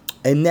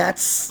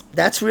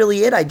that's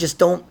really it. I just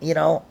don't,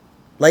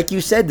 like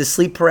you said, the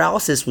sleep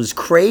paralysis was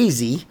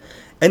crazy.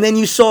 And then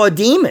you saw a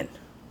demon.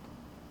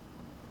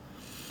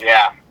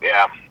 Yeah.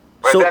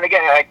 But then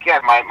again,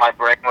 my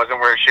brain wasn't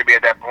where it should be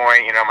at that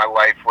point. My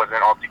life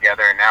wasn't all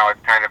together, and now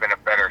it's kind of in a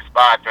better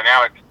spot. So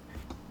now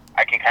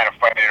I can kind of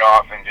fight it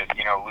off and just,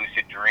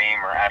 lucid dream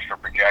or astral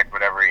project,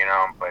 whatever,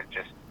 but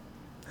just.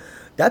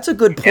 That's a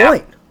good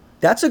point. Yeah.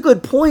 That's a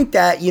good point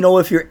that,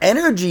 if your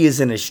energy is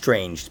in a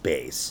strange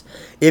space,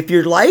 if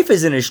your life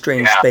is in a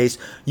strange space,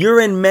 you're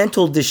in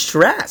mental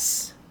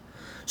distress.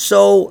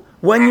 So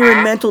when you're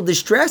in mental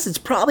distress, it's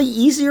probably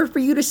easier for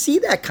you to see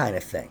that kind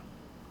of thing.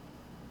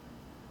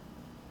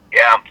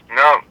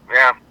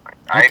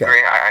 I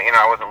agree.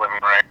 I wasn't living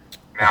right.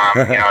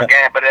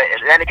 Again, but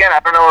then again, I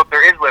don't know if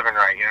there is living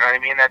right. You know what I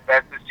mean?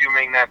 That's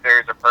assuming that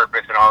there's a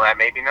purpose and all that.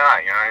 Maybe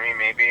not. You know what I mean?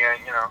 Maybe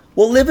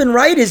Well, living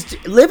right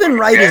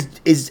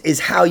is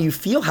how you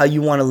feel, how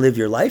you want to live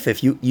your life.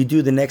 If you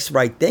do the next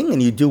right thing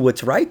and you do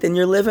what's right, then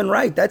you're living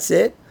right. That's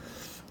it.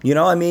 You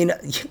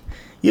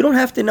don't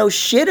have to know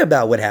shit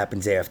about what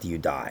happens after you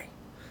die.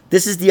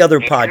 This is the other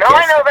podcast. No,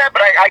 I know that,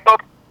 but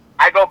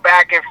I go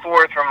back and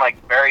forth from like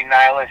very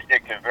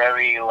nihilistic to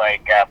very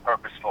like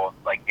purposeful,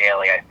 like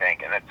daily, I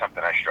think, and that's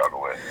something I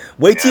struggle with.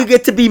 Wait till you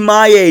get to be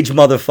my age,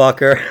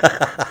 motherfucker.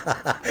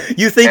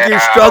 You think you're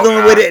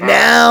struggling with it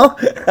now?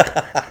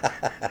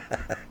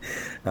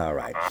 All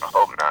right. I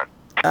hope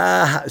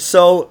not.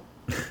 So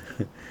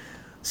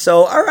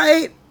all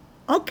right.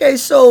 Okay,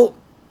 so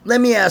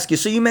let me ask you.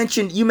 So you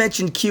mentioned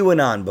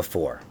QAnon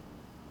before.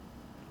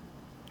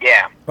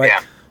 Yeah. Right?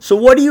 Yeah. So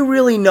what do you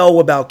really know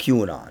about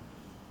QAnon?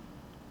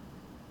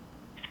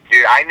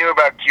 Dude, I knew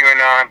about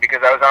QAnon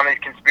because I was on these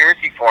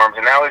conspiracy forums,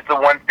 and that was the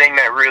one thing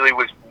that really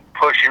was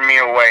pushing me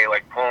away,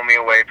 like pulling me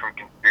away from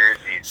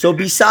conspiracies. So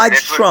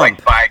besides Trump,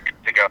 was like 5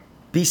 years ago.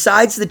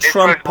 Besiade the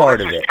Trump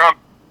part of it.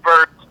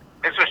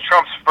 This was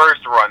Trump's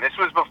first run. This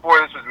was before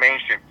this was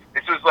mainstream.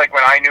 This was like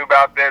when I knew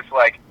about this,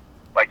 like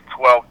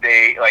 12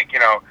 days,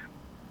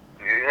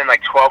 and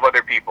like 12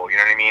 other people. You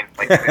know what I mean?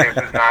 Like this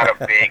was not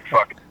a big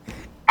fucking.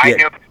 I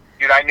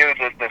knew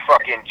that the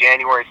fucking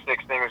January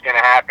 6th thing was gonna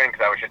happen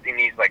because I was just in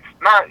these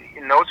not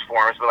in those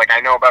forums, but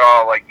I know about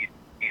all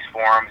these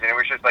forums, and it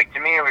was just to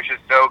me it was just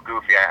so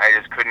goofy. I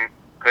just couldn't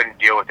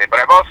deal with it.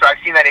 But I've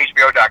seen that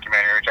HBO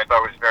documentary, which I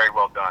thought was very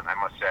well done. I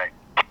must say,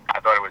 I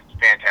thought it was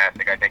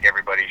fantastic. I think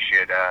everybody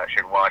should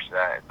watch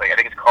that. I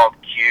think it's called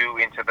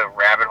Q Into the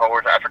Rabbit Hole.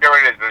 I forget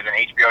what it is, but it was an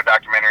HBO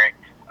documentary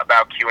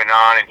about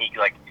QAnon, and he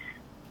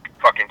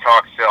fucking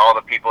talks to all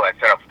the people that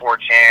set up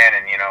 4chan,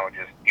 and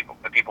just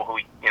the people who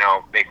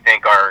they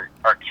think are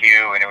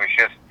Q, and it was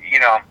just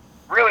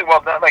really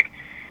well done.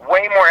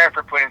 Way more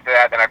effort put into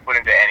that than I put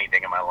into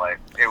anything in my life.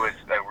 It was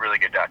a really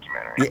good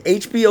documentary. Yeah,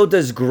 HBO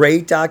does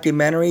great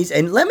documentaries,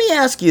 and let me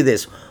ask you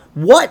this: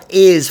 what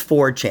is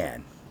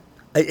 4chan?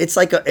 It's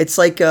like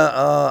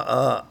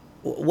a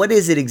what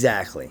is it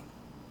exactly?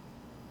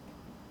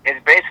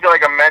 It's basically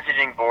like a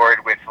messaging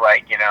board with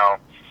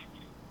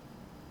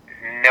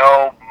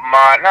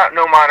not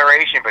no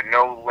moderation, but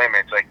no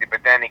limits.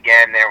 But then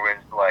again, there was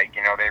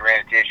they ran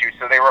into issues,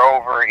 so they were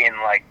over in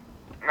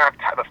not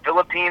the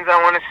Philippines,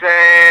 I want to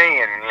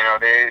say, and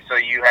there's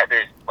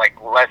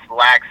less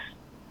lax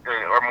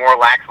or more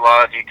lax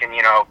laws. You can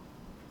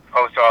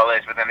post all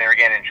this, but then they were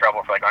getting in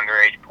trouble for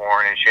underage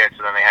porn and shit.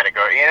 So then they had to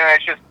go.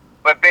 It's just.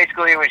 But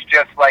basically, it was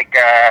just like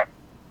a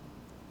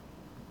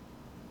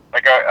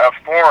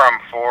forum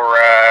for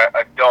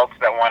adults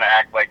that want to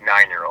act like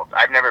 9-year-olds.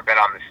 I've never been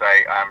on the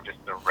site. I'm just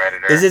a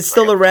Redditor. Is it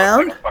still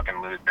around?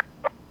 Fucking loser.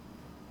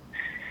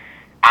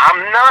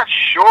 I'm not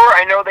sure.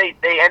 I know they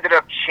ended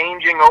up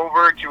changing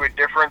over to a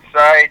different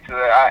site. So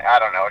I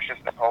don't know. It's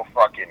just the whole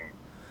fucking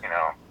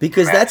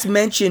Because that's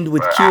mentioned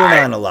with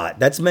QAnon a lot.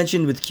 That's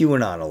mentioned with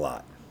QAnon a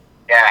lot.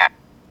 Yeah,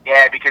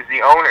 because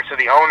the owner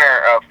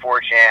of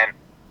 4chan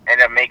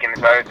ended up making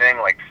this other thing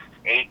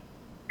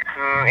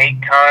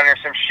 8kun or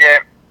some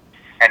shit.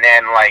 And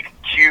then,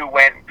 Q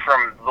went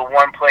from the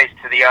one place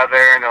to the other,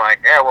 and they're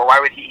yeah, well, why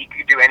would he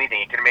could do anything.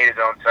 He could have made his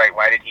own site.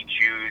 Why did he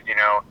choose,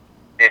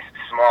 this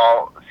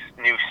small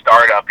new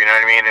startup, you know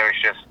what I mean? It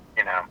was just,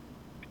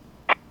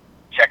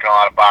 checking a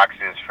lot of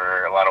boxes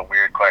for a lot of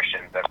weird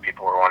questions that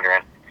people were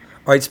wondering.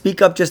 All right,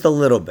 speak up just a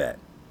little bit.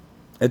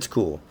 It's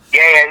cool. Yeah,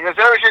 yeah.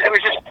 It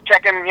was just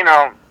checking.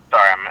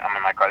 Sorry, I'm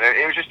in my car.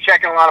 It was just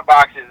checking a lot of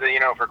boxes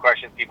that for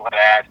questions people had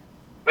asked.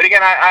 But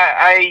again,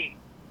 I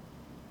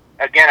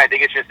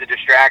think it's just a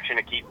distraction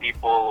to keep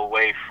people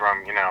away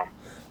from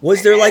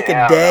Was there like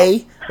a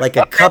day, like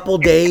a couple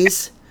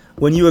days,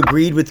 when you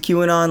agreed with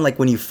QAnon, like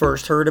when you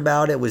first heard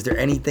about it? Was there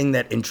anything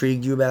that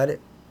intrigued you about it?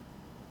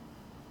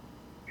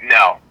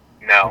 No.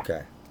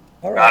 Okay.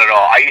 All right. Not at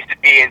all. I used to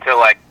be into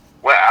like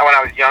when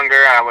I was younger.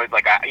 I was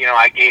like,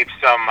 I gave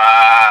some.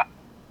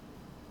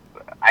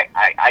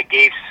 I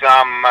gave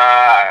some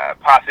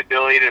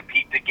possibility to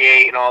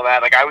Pizzagate and all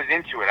that. Like I was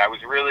into it. I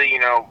was really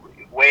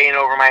way in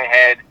over my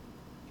head,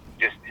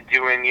 just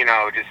doing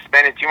just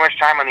spending too much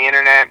time on the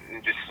internet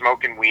and just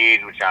smoking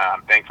weed, which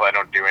I'm thankful I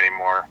don't do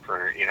anymore.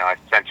 I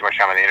spend too much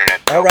time on the internet.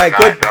 All right,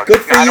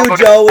 good for you,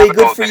 Joey.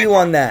 Good for you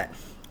on that.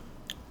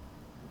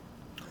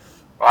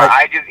 Well,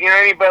 I just, what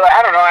I mean? But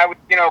I don't know.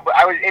 But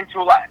I was into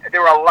a lot.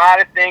 There were a lot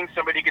of things.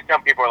 Somebody could tell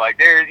people like,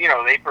 there's,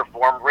 they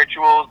performed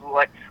rituals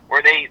like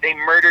where they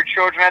murdered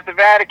children at the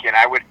Vatican.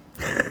 I would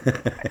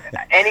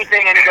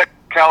anything anybody could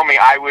tell me,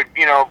 I would,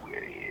 be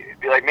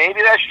like,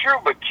 maybe that's true.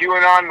 But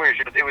QAnon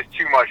it was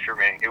too much for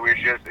me. It was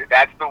just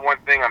that's the one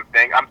thing I'm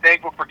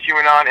thankful for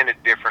QAnon in a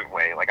different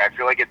way. Like I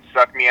feel like it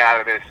sucked me out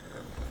of this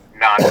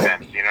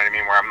nonsense. You know what I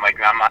mean? Where I'm like,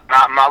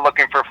 I'm not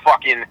looking for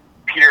fucking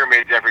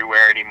pyramids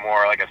everywhere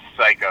anymore like a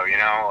psycho,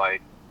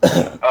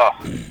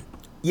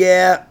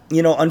 Yeah,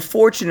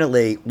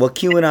 unfortunately, what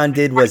QAnon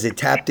did was it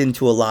tapped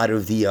into a lot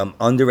of the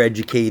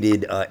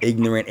undereducated,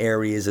 ignorant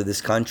areas of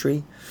this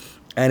country,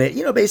 and it,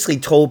 basically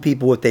told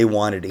people what they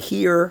wanted to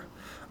hear.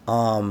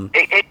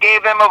 It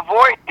gave them a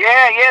voice.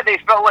 Yeah, they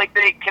felt like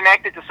they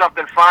connected to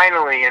something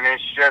finally, and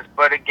it's just.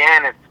 But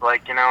again, it's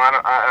like it's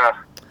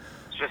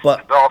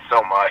all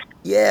so much.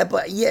 Yeah,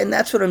 and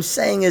that's what I'm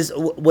saying is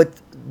what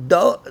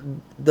the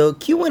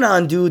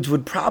QAnon dudes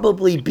would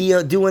probably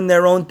be doing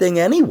their own thing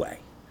anyway.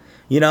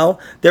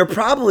 They're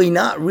probably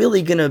not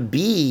really gonna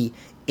be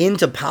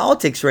into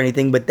politics or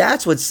anything. But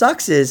that's what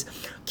sucks is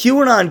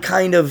QAnon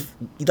kind of,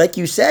 like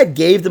you said,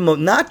 gave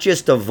them not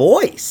just a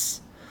voice,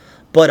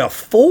 but a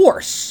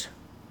force.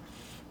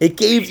 It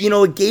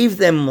gave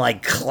them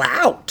like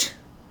clout,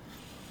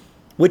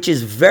 which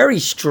is very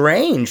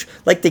strange.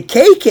 Like the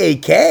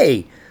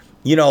KKK,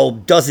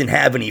 doesn't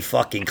have any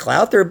fucking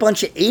clout. They're a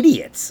bunch of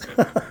idiots.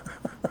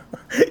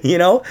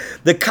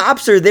 The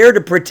cops are there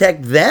to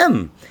protect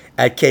them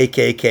at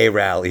KKK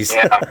rallies.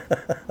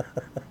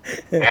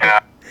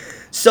 Yeah.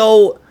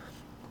 So,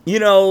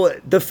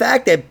 the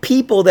fact that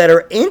people that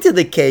are into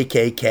the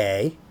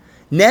KKK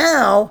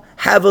now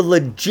have a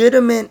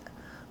legitimate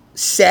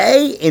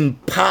say in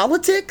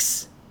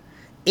politics,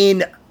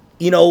 in,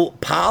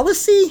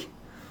 policy,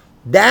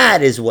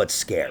 that is what's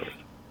scary.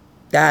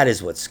 That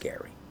is what's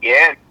scary.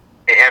 Yeah.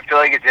 I feel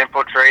like it's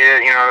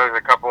infiltrated. There's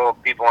a couple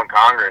of people in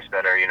Congress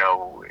that are,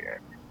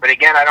 but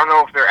again, I don't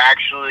know if they're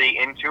actually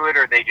into it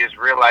or they just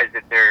realize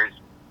that there's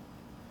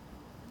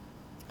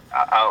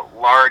a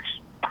large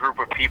group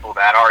of people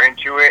that are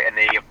into it, and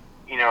they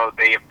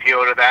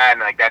appeal to that,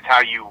 and like that's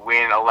how you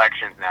win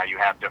elections now. You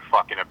have to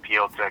fucking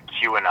appeal to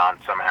QAnon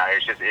somehow.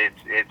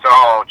 It's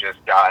all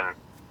just gotten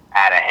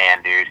out of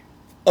hand, dude.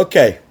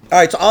 Okay. All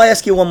right, so I'll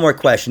ask you one more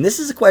question. This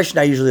is a question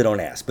I usually don't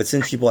ask, but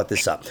since you brought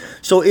this up.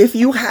 So if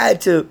you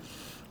had to,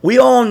 we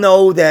all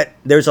know that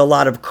there's a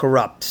lot of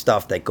corrupt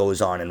stuff that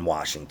goes on in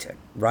Washington,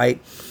 right?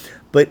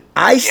 But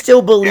I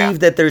still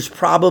believe that there's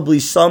probably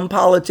some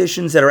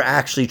politicians that are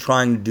actually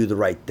trying to do the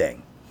right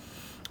thing.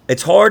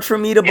 It's hard for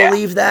me to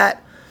believe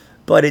that,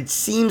 but it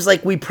seems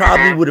like we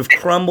probably would have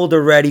crumbled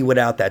already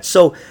without that.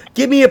 So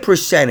give me a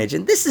percentage.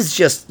 And this is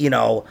just,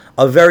 a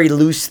very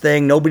loose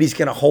thing. Nobody's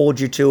going to hold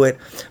you to it.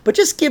 But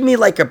just give me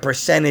like a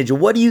percentage.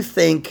 What do you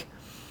think,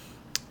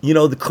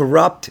 the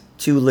corrupt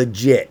to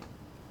legit,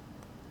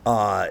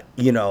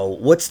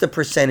 what's the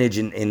percentage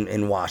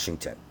in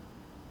Washington?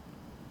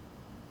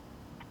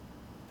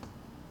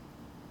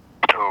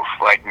 Oof,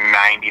 like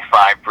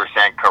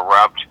 95%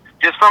 corrupt.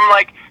 Just from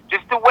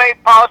just the way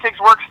politics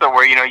works, though,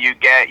 where you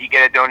get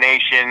a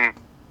donation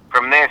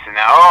from this, and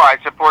now I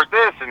support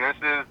this, and this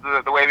is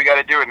the way we got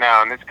to do it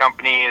now, and this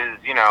company is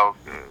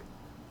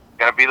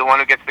gonna be the one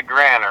who gets the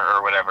grant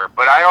or whatever.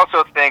 But I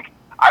also think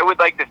I would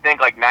like to think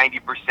like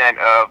 90%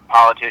 of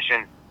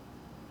politicians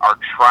are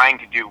trying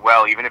to do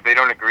well, even if they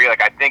don't agree.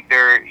 Like I think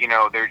they're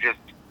just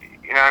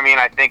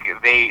I think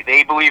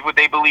they believe what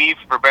they believe,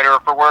 for better or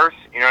for worse.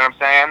 You know what I'm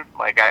saying?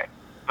 Like as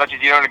much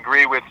as you don't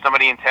agree with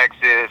somebody in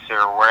Texas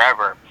or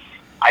wherever,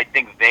 I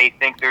think they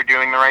think they're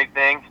doing the right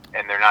thing,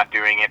 and they're not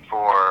doing it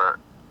for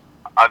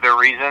other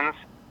reasons.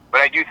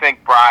 But I do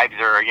think bribes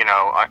are,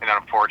 an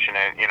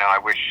unfortunate. I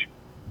wish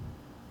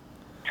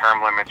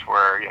term limits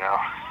were,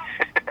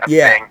 a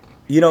thing.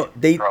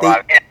 They for a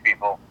lot of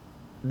people.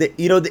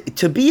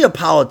 To be a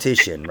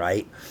politician,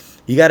 right?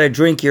 You got to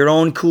drink your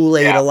own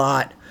Kool-Aid a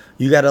lot.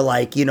 You got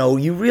to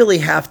you really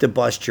have to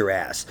bust your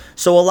ass.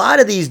 So a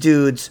lot of these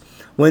dudes,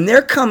 when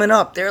they're coming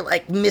up, they're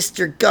like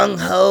Mr.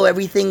 Gung-Ho,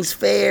 everything's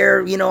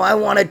fair, I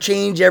want to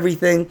change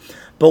everything.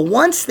 But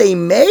once they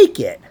make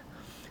it,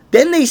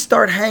 then they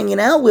start hanging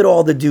out with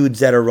all the dudes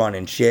that are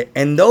running shit.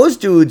 And those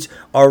dudes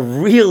are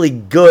really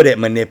good at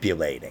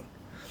manipulating.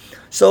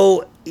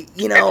 So,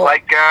 you know.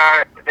 It's like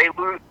they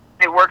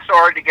work so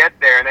hard to get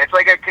there. And it's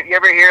like, you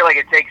ever hear, like,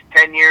 it takes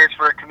 10 years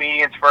for a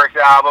comedian's first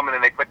album, and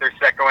then they put their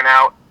second one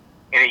out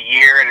in a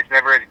year, and it's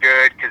never as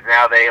good because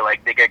now they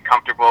get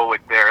comfortable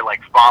with their,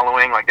 like,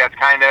 following. Like, that's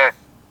kind of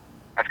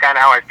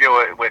how I feel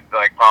with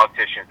like,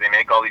 politicians. They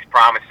make all these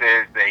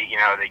promises, they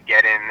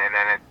get in, and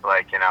then it's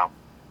like,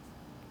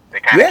 they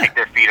kind of kick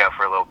their feet up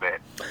for a little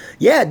bit.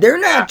 Yeah, they're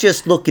not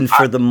just looking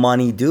for the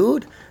money,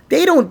 dude.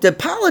 The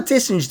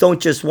politicians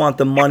don't just want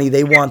the money,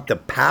 they want the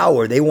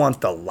power, they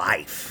want the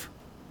life.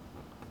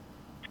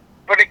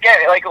 But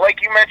again,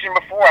 like you mentioned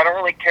before, I don't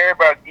really care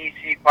about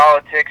DC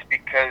politics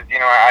because,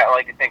 I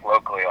like to think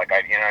locally. Like,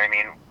 you know what I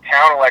mean?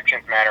 Town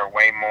elections matter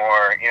way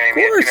more, you know what I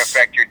mean? It's going to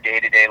affect your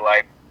day-to-day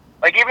life.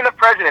 Like, even the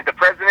president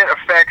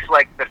affects,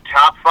 like, the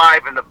top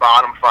 5 and the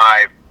bottom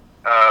 5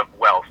 of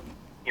wealth.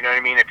 You know what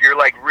I mean? If you're,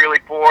 like, really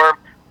poor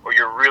or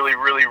you're really,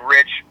 really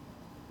rich,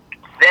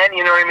 then,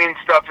 you know what I mean,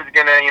 stuff is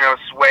going to,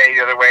 sway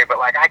the other way. But,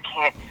 like, I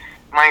can't,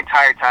 my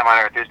entire time on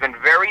Earth, there's been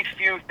very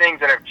few things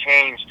that have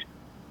changed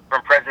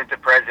from president to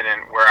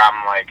president where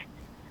I'm like,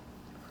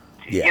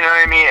 you know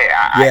what I mean?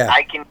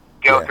 I can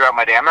go throughout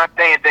my day. I'm not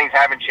saying things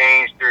haven't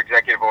changed through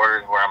executive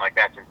orders where I'm like,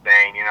 that's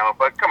insane,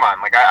 but come on,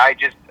 like, I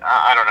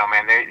don't know,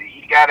 man.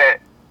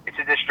 It's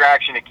a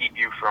distraction to keep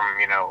you from,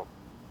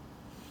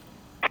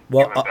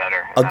 well, doing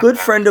better. A good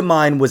friend of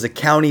mine was a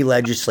county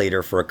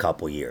legislator for a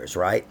couple years,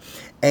 right?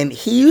 And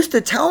he used to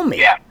tell me,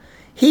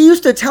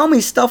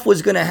 stuff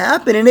was going to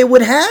happen, and it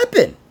would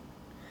happen.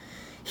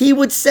 He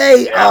would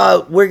say,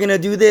 we're going to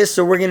do this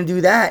or we're going to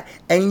do that.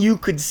 And you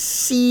could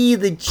see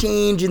the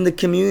change in the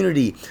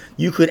community.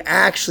 You could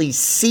actually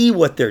see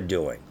what they're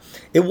doing.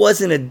 It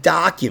wasn't a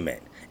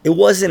document. It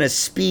wasn't a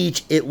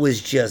speech. It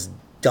was just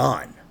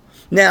done.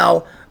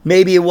 Now,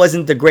 maybe it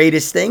wasn't the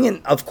greatest thing.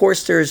 And of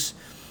course, there's,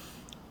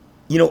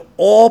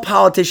 all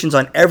politicians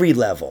on every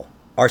level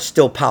are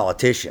still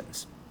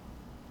politicians.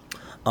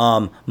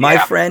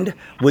 My friend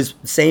was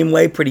the same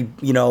way, pretty,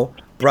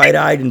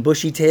 bright-eyed and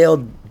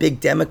bushy-tailed, big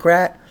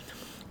Democrat.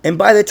 And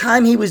by the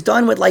time he was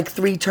done with like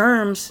 3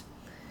 terms,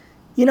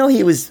 he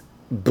was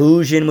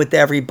bouging with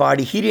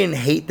everybody. He didn't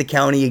hate the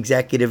county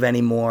executive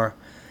anymore.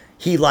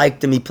 He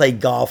liked him. He played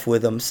golf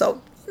with him.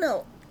 So,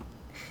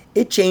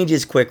 it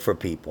changes quick for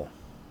people.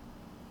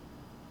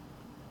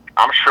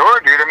 I'm sure,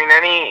 dude.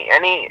 I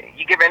mean,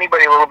 you give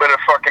anybody a little bit of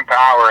fucking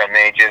power, and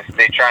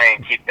they try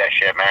and keep that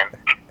shit, man.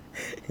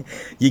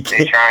 They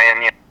try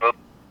and,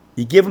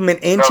 you give them an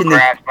inch no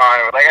grasp on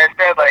it. Like I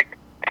said, like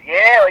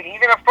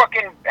even a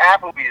fucking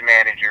Applebee's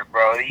manager,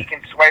 bro. You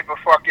can swipe a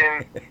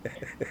fucking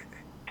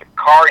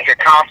card to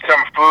comp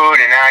some food,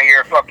 and now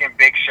you're a fucking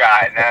big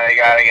shot. Now they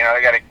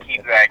gotta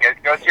keep that.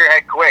 It goes to your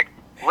head quick.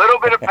 Little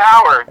bit of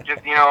power,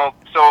 just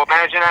So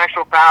imagine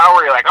actual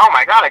power. You're like, oh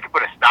my god, I could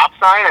put a stop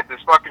sign at this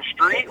fucking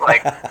street.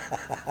 Like,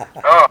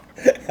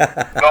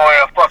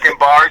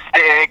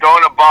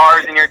 going to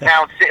bars in your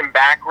town, sitting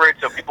backwards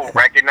so people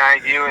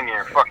recognize you, and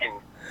you're fucking.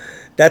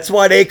 That's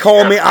why they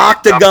call me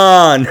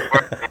Octagon.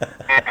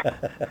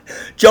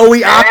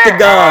 Joey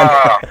Octagon.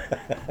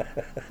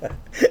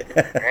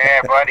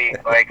 Yeah, buddy.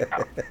 Like,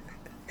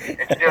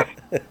 it's just.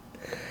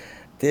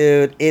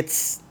 Dude,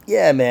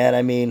 man.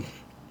 I mean,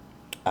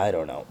 I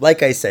don't know.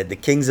 Like I said, the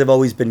kings have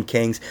always been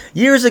kings.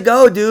 Years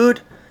ago,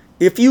 dude,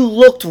 if you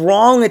looked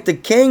wrong at the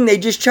king, they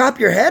just chop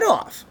your head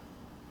off.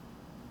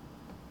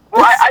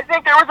 Well, I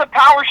think there was a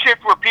power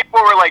shift where people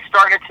were, like,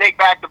 starting to take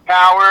back the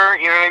power,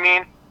 you know what I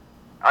mean?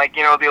 Like,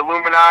 the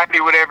Illuminati,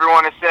 whatever you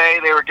want to say,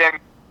 they were getting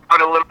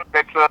out a little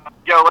bit, so,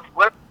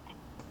 let's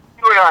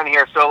do it on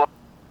here. So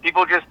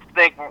people just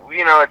think,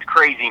 it's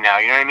crazy now,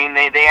 you know what I mean?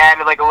 They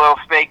added, like, a little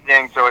fake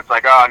thing, so it's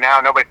like, oh,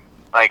 now nobody,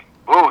 like,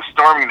 ooh,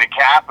 storming the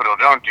Capitol,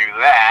 don't do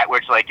that,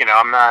 which, like,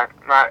 I'm not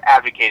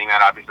advocating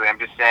that, obviously. I'm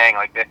just saying,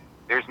 like, that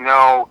there's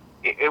no,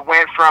 it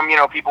went from,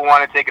 people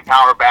want to take the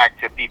power back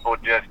to people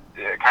just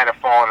kind of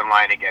falling in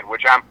line again,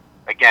 which I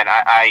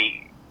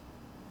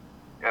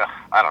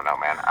don't know,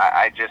 man.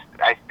 I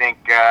think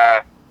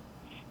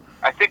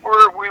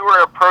we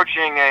were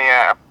approaching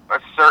a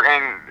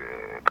certain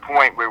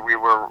point where we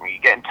were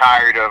getting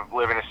tired of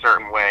living a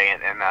certain way,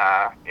 and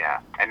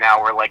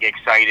now we're like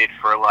excited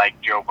for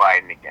like Joe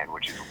Biden again,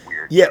 which is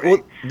weird. Yeah,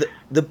 well,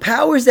 the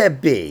powers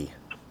that be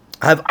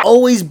have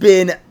always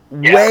been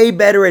way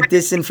better at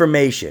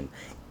disinformation,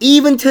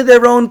 even to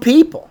their own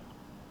people.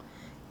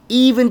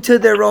 Even to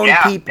their own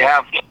people.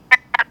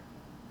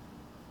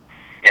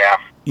 Yeah.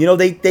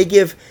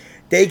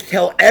 They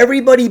tell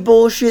everybody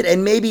bullshit,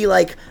 and maybe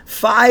like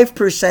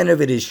 5%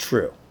 of it is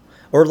true.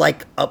 Or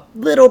like a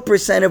little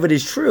percent of it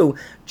is true,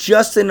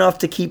 just enough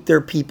to keep their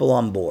people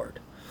on board.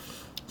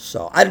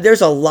 So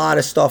there's a lot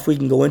of stuff we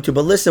can go into,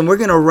 but listen, we're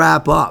gonna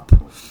wrap up.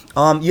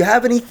 You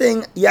have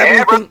anything?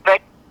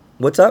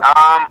 What's up?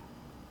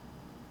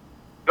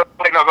 Go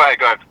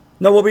ahead.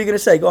 No, what were you gonna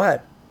say? Go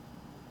ahead.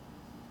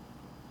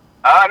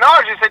 No, I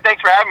was just said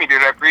thanks for having me,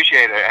 dude. I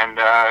appreciate it. And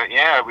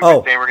yeah, we've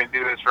been saying we're gonna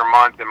do this for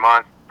months and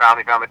months.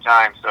 Finally found the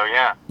time. So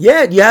yeah.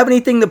 Yeah. Do you have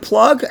anything to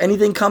plug?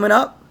 Anything coming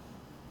up?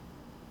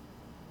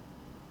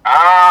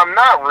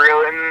 Not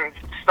really.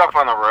 Stuff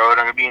on the road.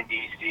 I'm gonna be in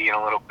DC in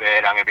a little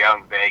bit. I'm gonna be out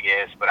in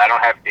Vegas, but I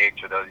don't have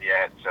dates for those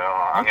yet. So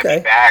I'm gonna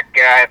be back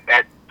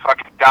at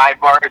fucking dive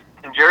bars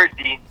in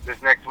Jersey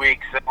this next week.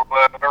 So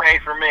hooray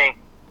for me!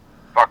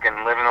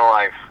 Fucking living the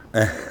life.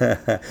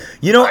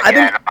 You know, I'm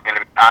gonna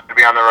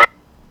be on the road.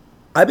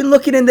 I've been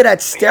looking into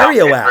that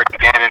stereo app.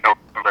 Again in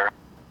November.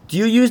 Do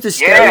you use the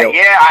stereo?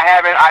 Yeah, I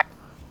haven't.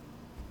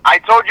 I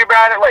told you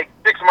about it like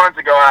 6 months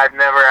ago, and I've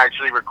never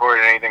actually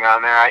recorded anything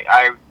on there.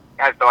 I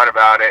had thought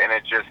about it, and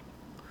it just.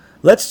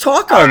 Let's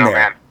talk on there.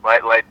 Man.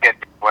 Let's get.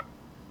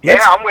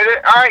 Yeah, I'm with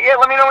it. All right, yeah.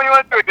 Let me know when you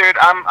want to do it, dude.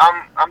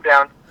 I'm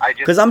down.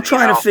 Because I'm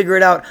trying to figure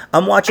it out.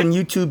 I'm watching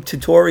YouTube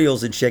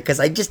tutorials and shit. Because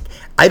I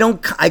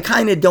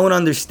kind of don't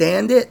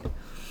understand it.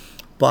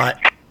 But.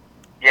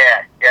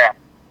 Yeah.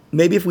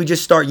 Maybe if we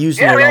just start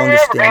using it, I'll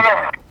understand.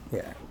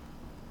 Yeah.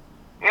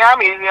 Yeah, I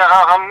mean,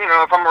 I'm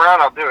if I'm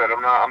around, I'll do it.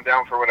 I'm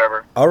down for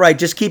whatever. All right,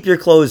 just keep your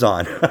clothes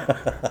on.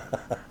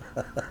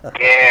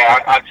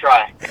 Yeah, I'll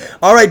try.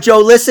 All right, Joe,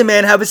 listen,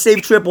 man, have a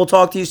safe trip. We'll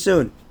talk to you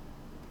soon.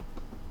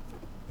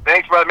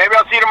 Thanks, brother. Maybe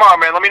I'll see you tomorrow,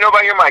 man. Let me know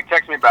about your mic.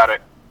 Text me about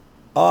it.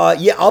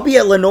 Yeah, I'll be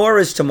at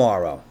Lenora's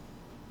tomorrow.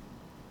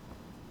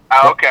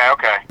 Oh,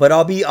 okay. But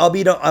I'll be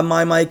on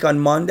my mic on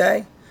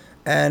Monday.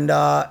 And,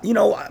 I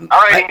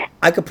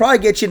could probably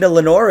get you to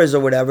Lenora's or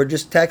whatever.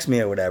 Just text me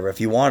or whatever if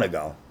you want to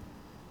go.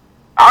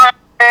 All right.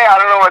 I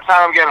don't know what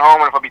time I'm getting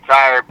home and if I'll be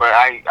tired, but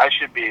I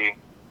should be.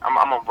 I'm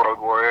a road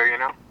warrior, you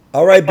know?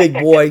 All right, big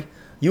boy.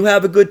 You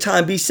have a good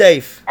time. Be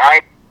safe. All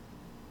right.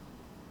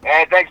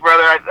 Hey, thanks,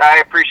 brother.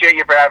 I appreciate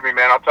you for having me,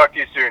 man. I'll talk to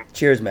you soon.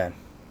 Cheers, man.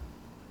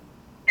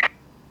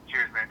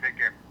 Cheers, man. Take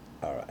care.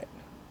 All right.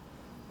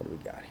 What do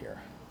we got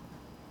here?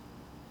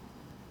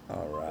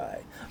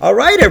 All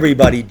right,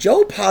 everybody.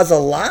 Joe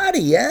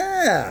Polizzotti.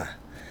 Yeah,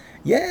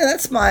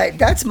 that's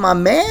my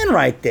man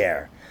right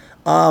there.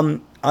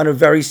 On a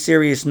very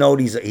serious note,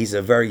 he's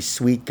a very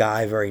sweet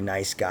guy, very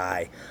nice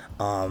guy.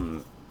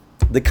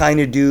 The kind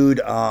of dude,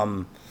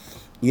 that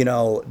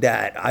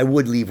I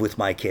would leave with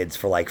my kids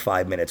for like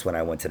 5 minutes when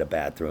I went to the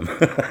bathroom.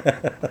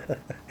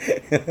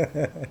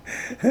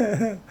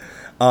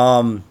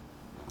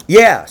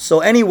 Yeah,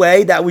 so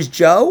anyway, that was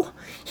Joe.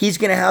 He's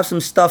going to have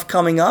some stuff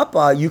coming up.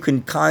 You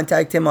can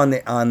contact him on the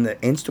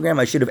Instagram.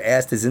 I should have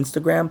asked his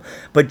Instagram.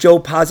 But Joe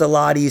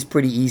Polizzotti is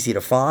pretty easy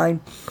to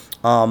find.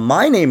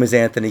 My name is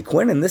Anthony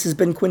Quinn, and this has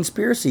been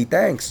QUINNSPIRACY.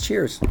 Thanks.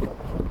 Cheers.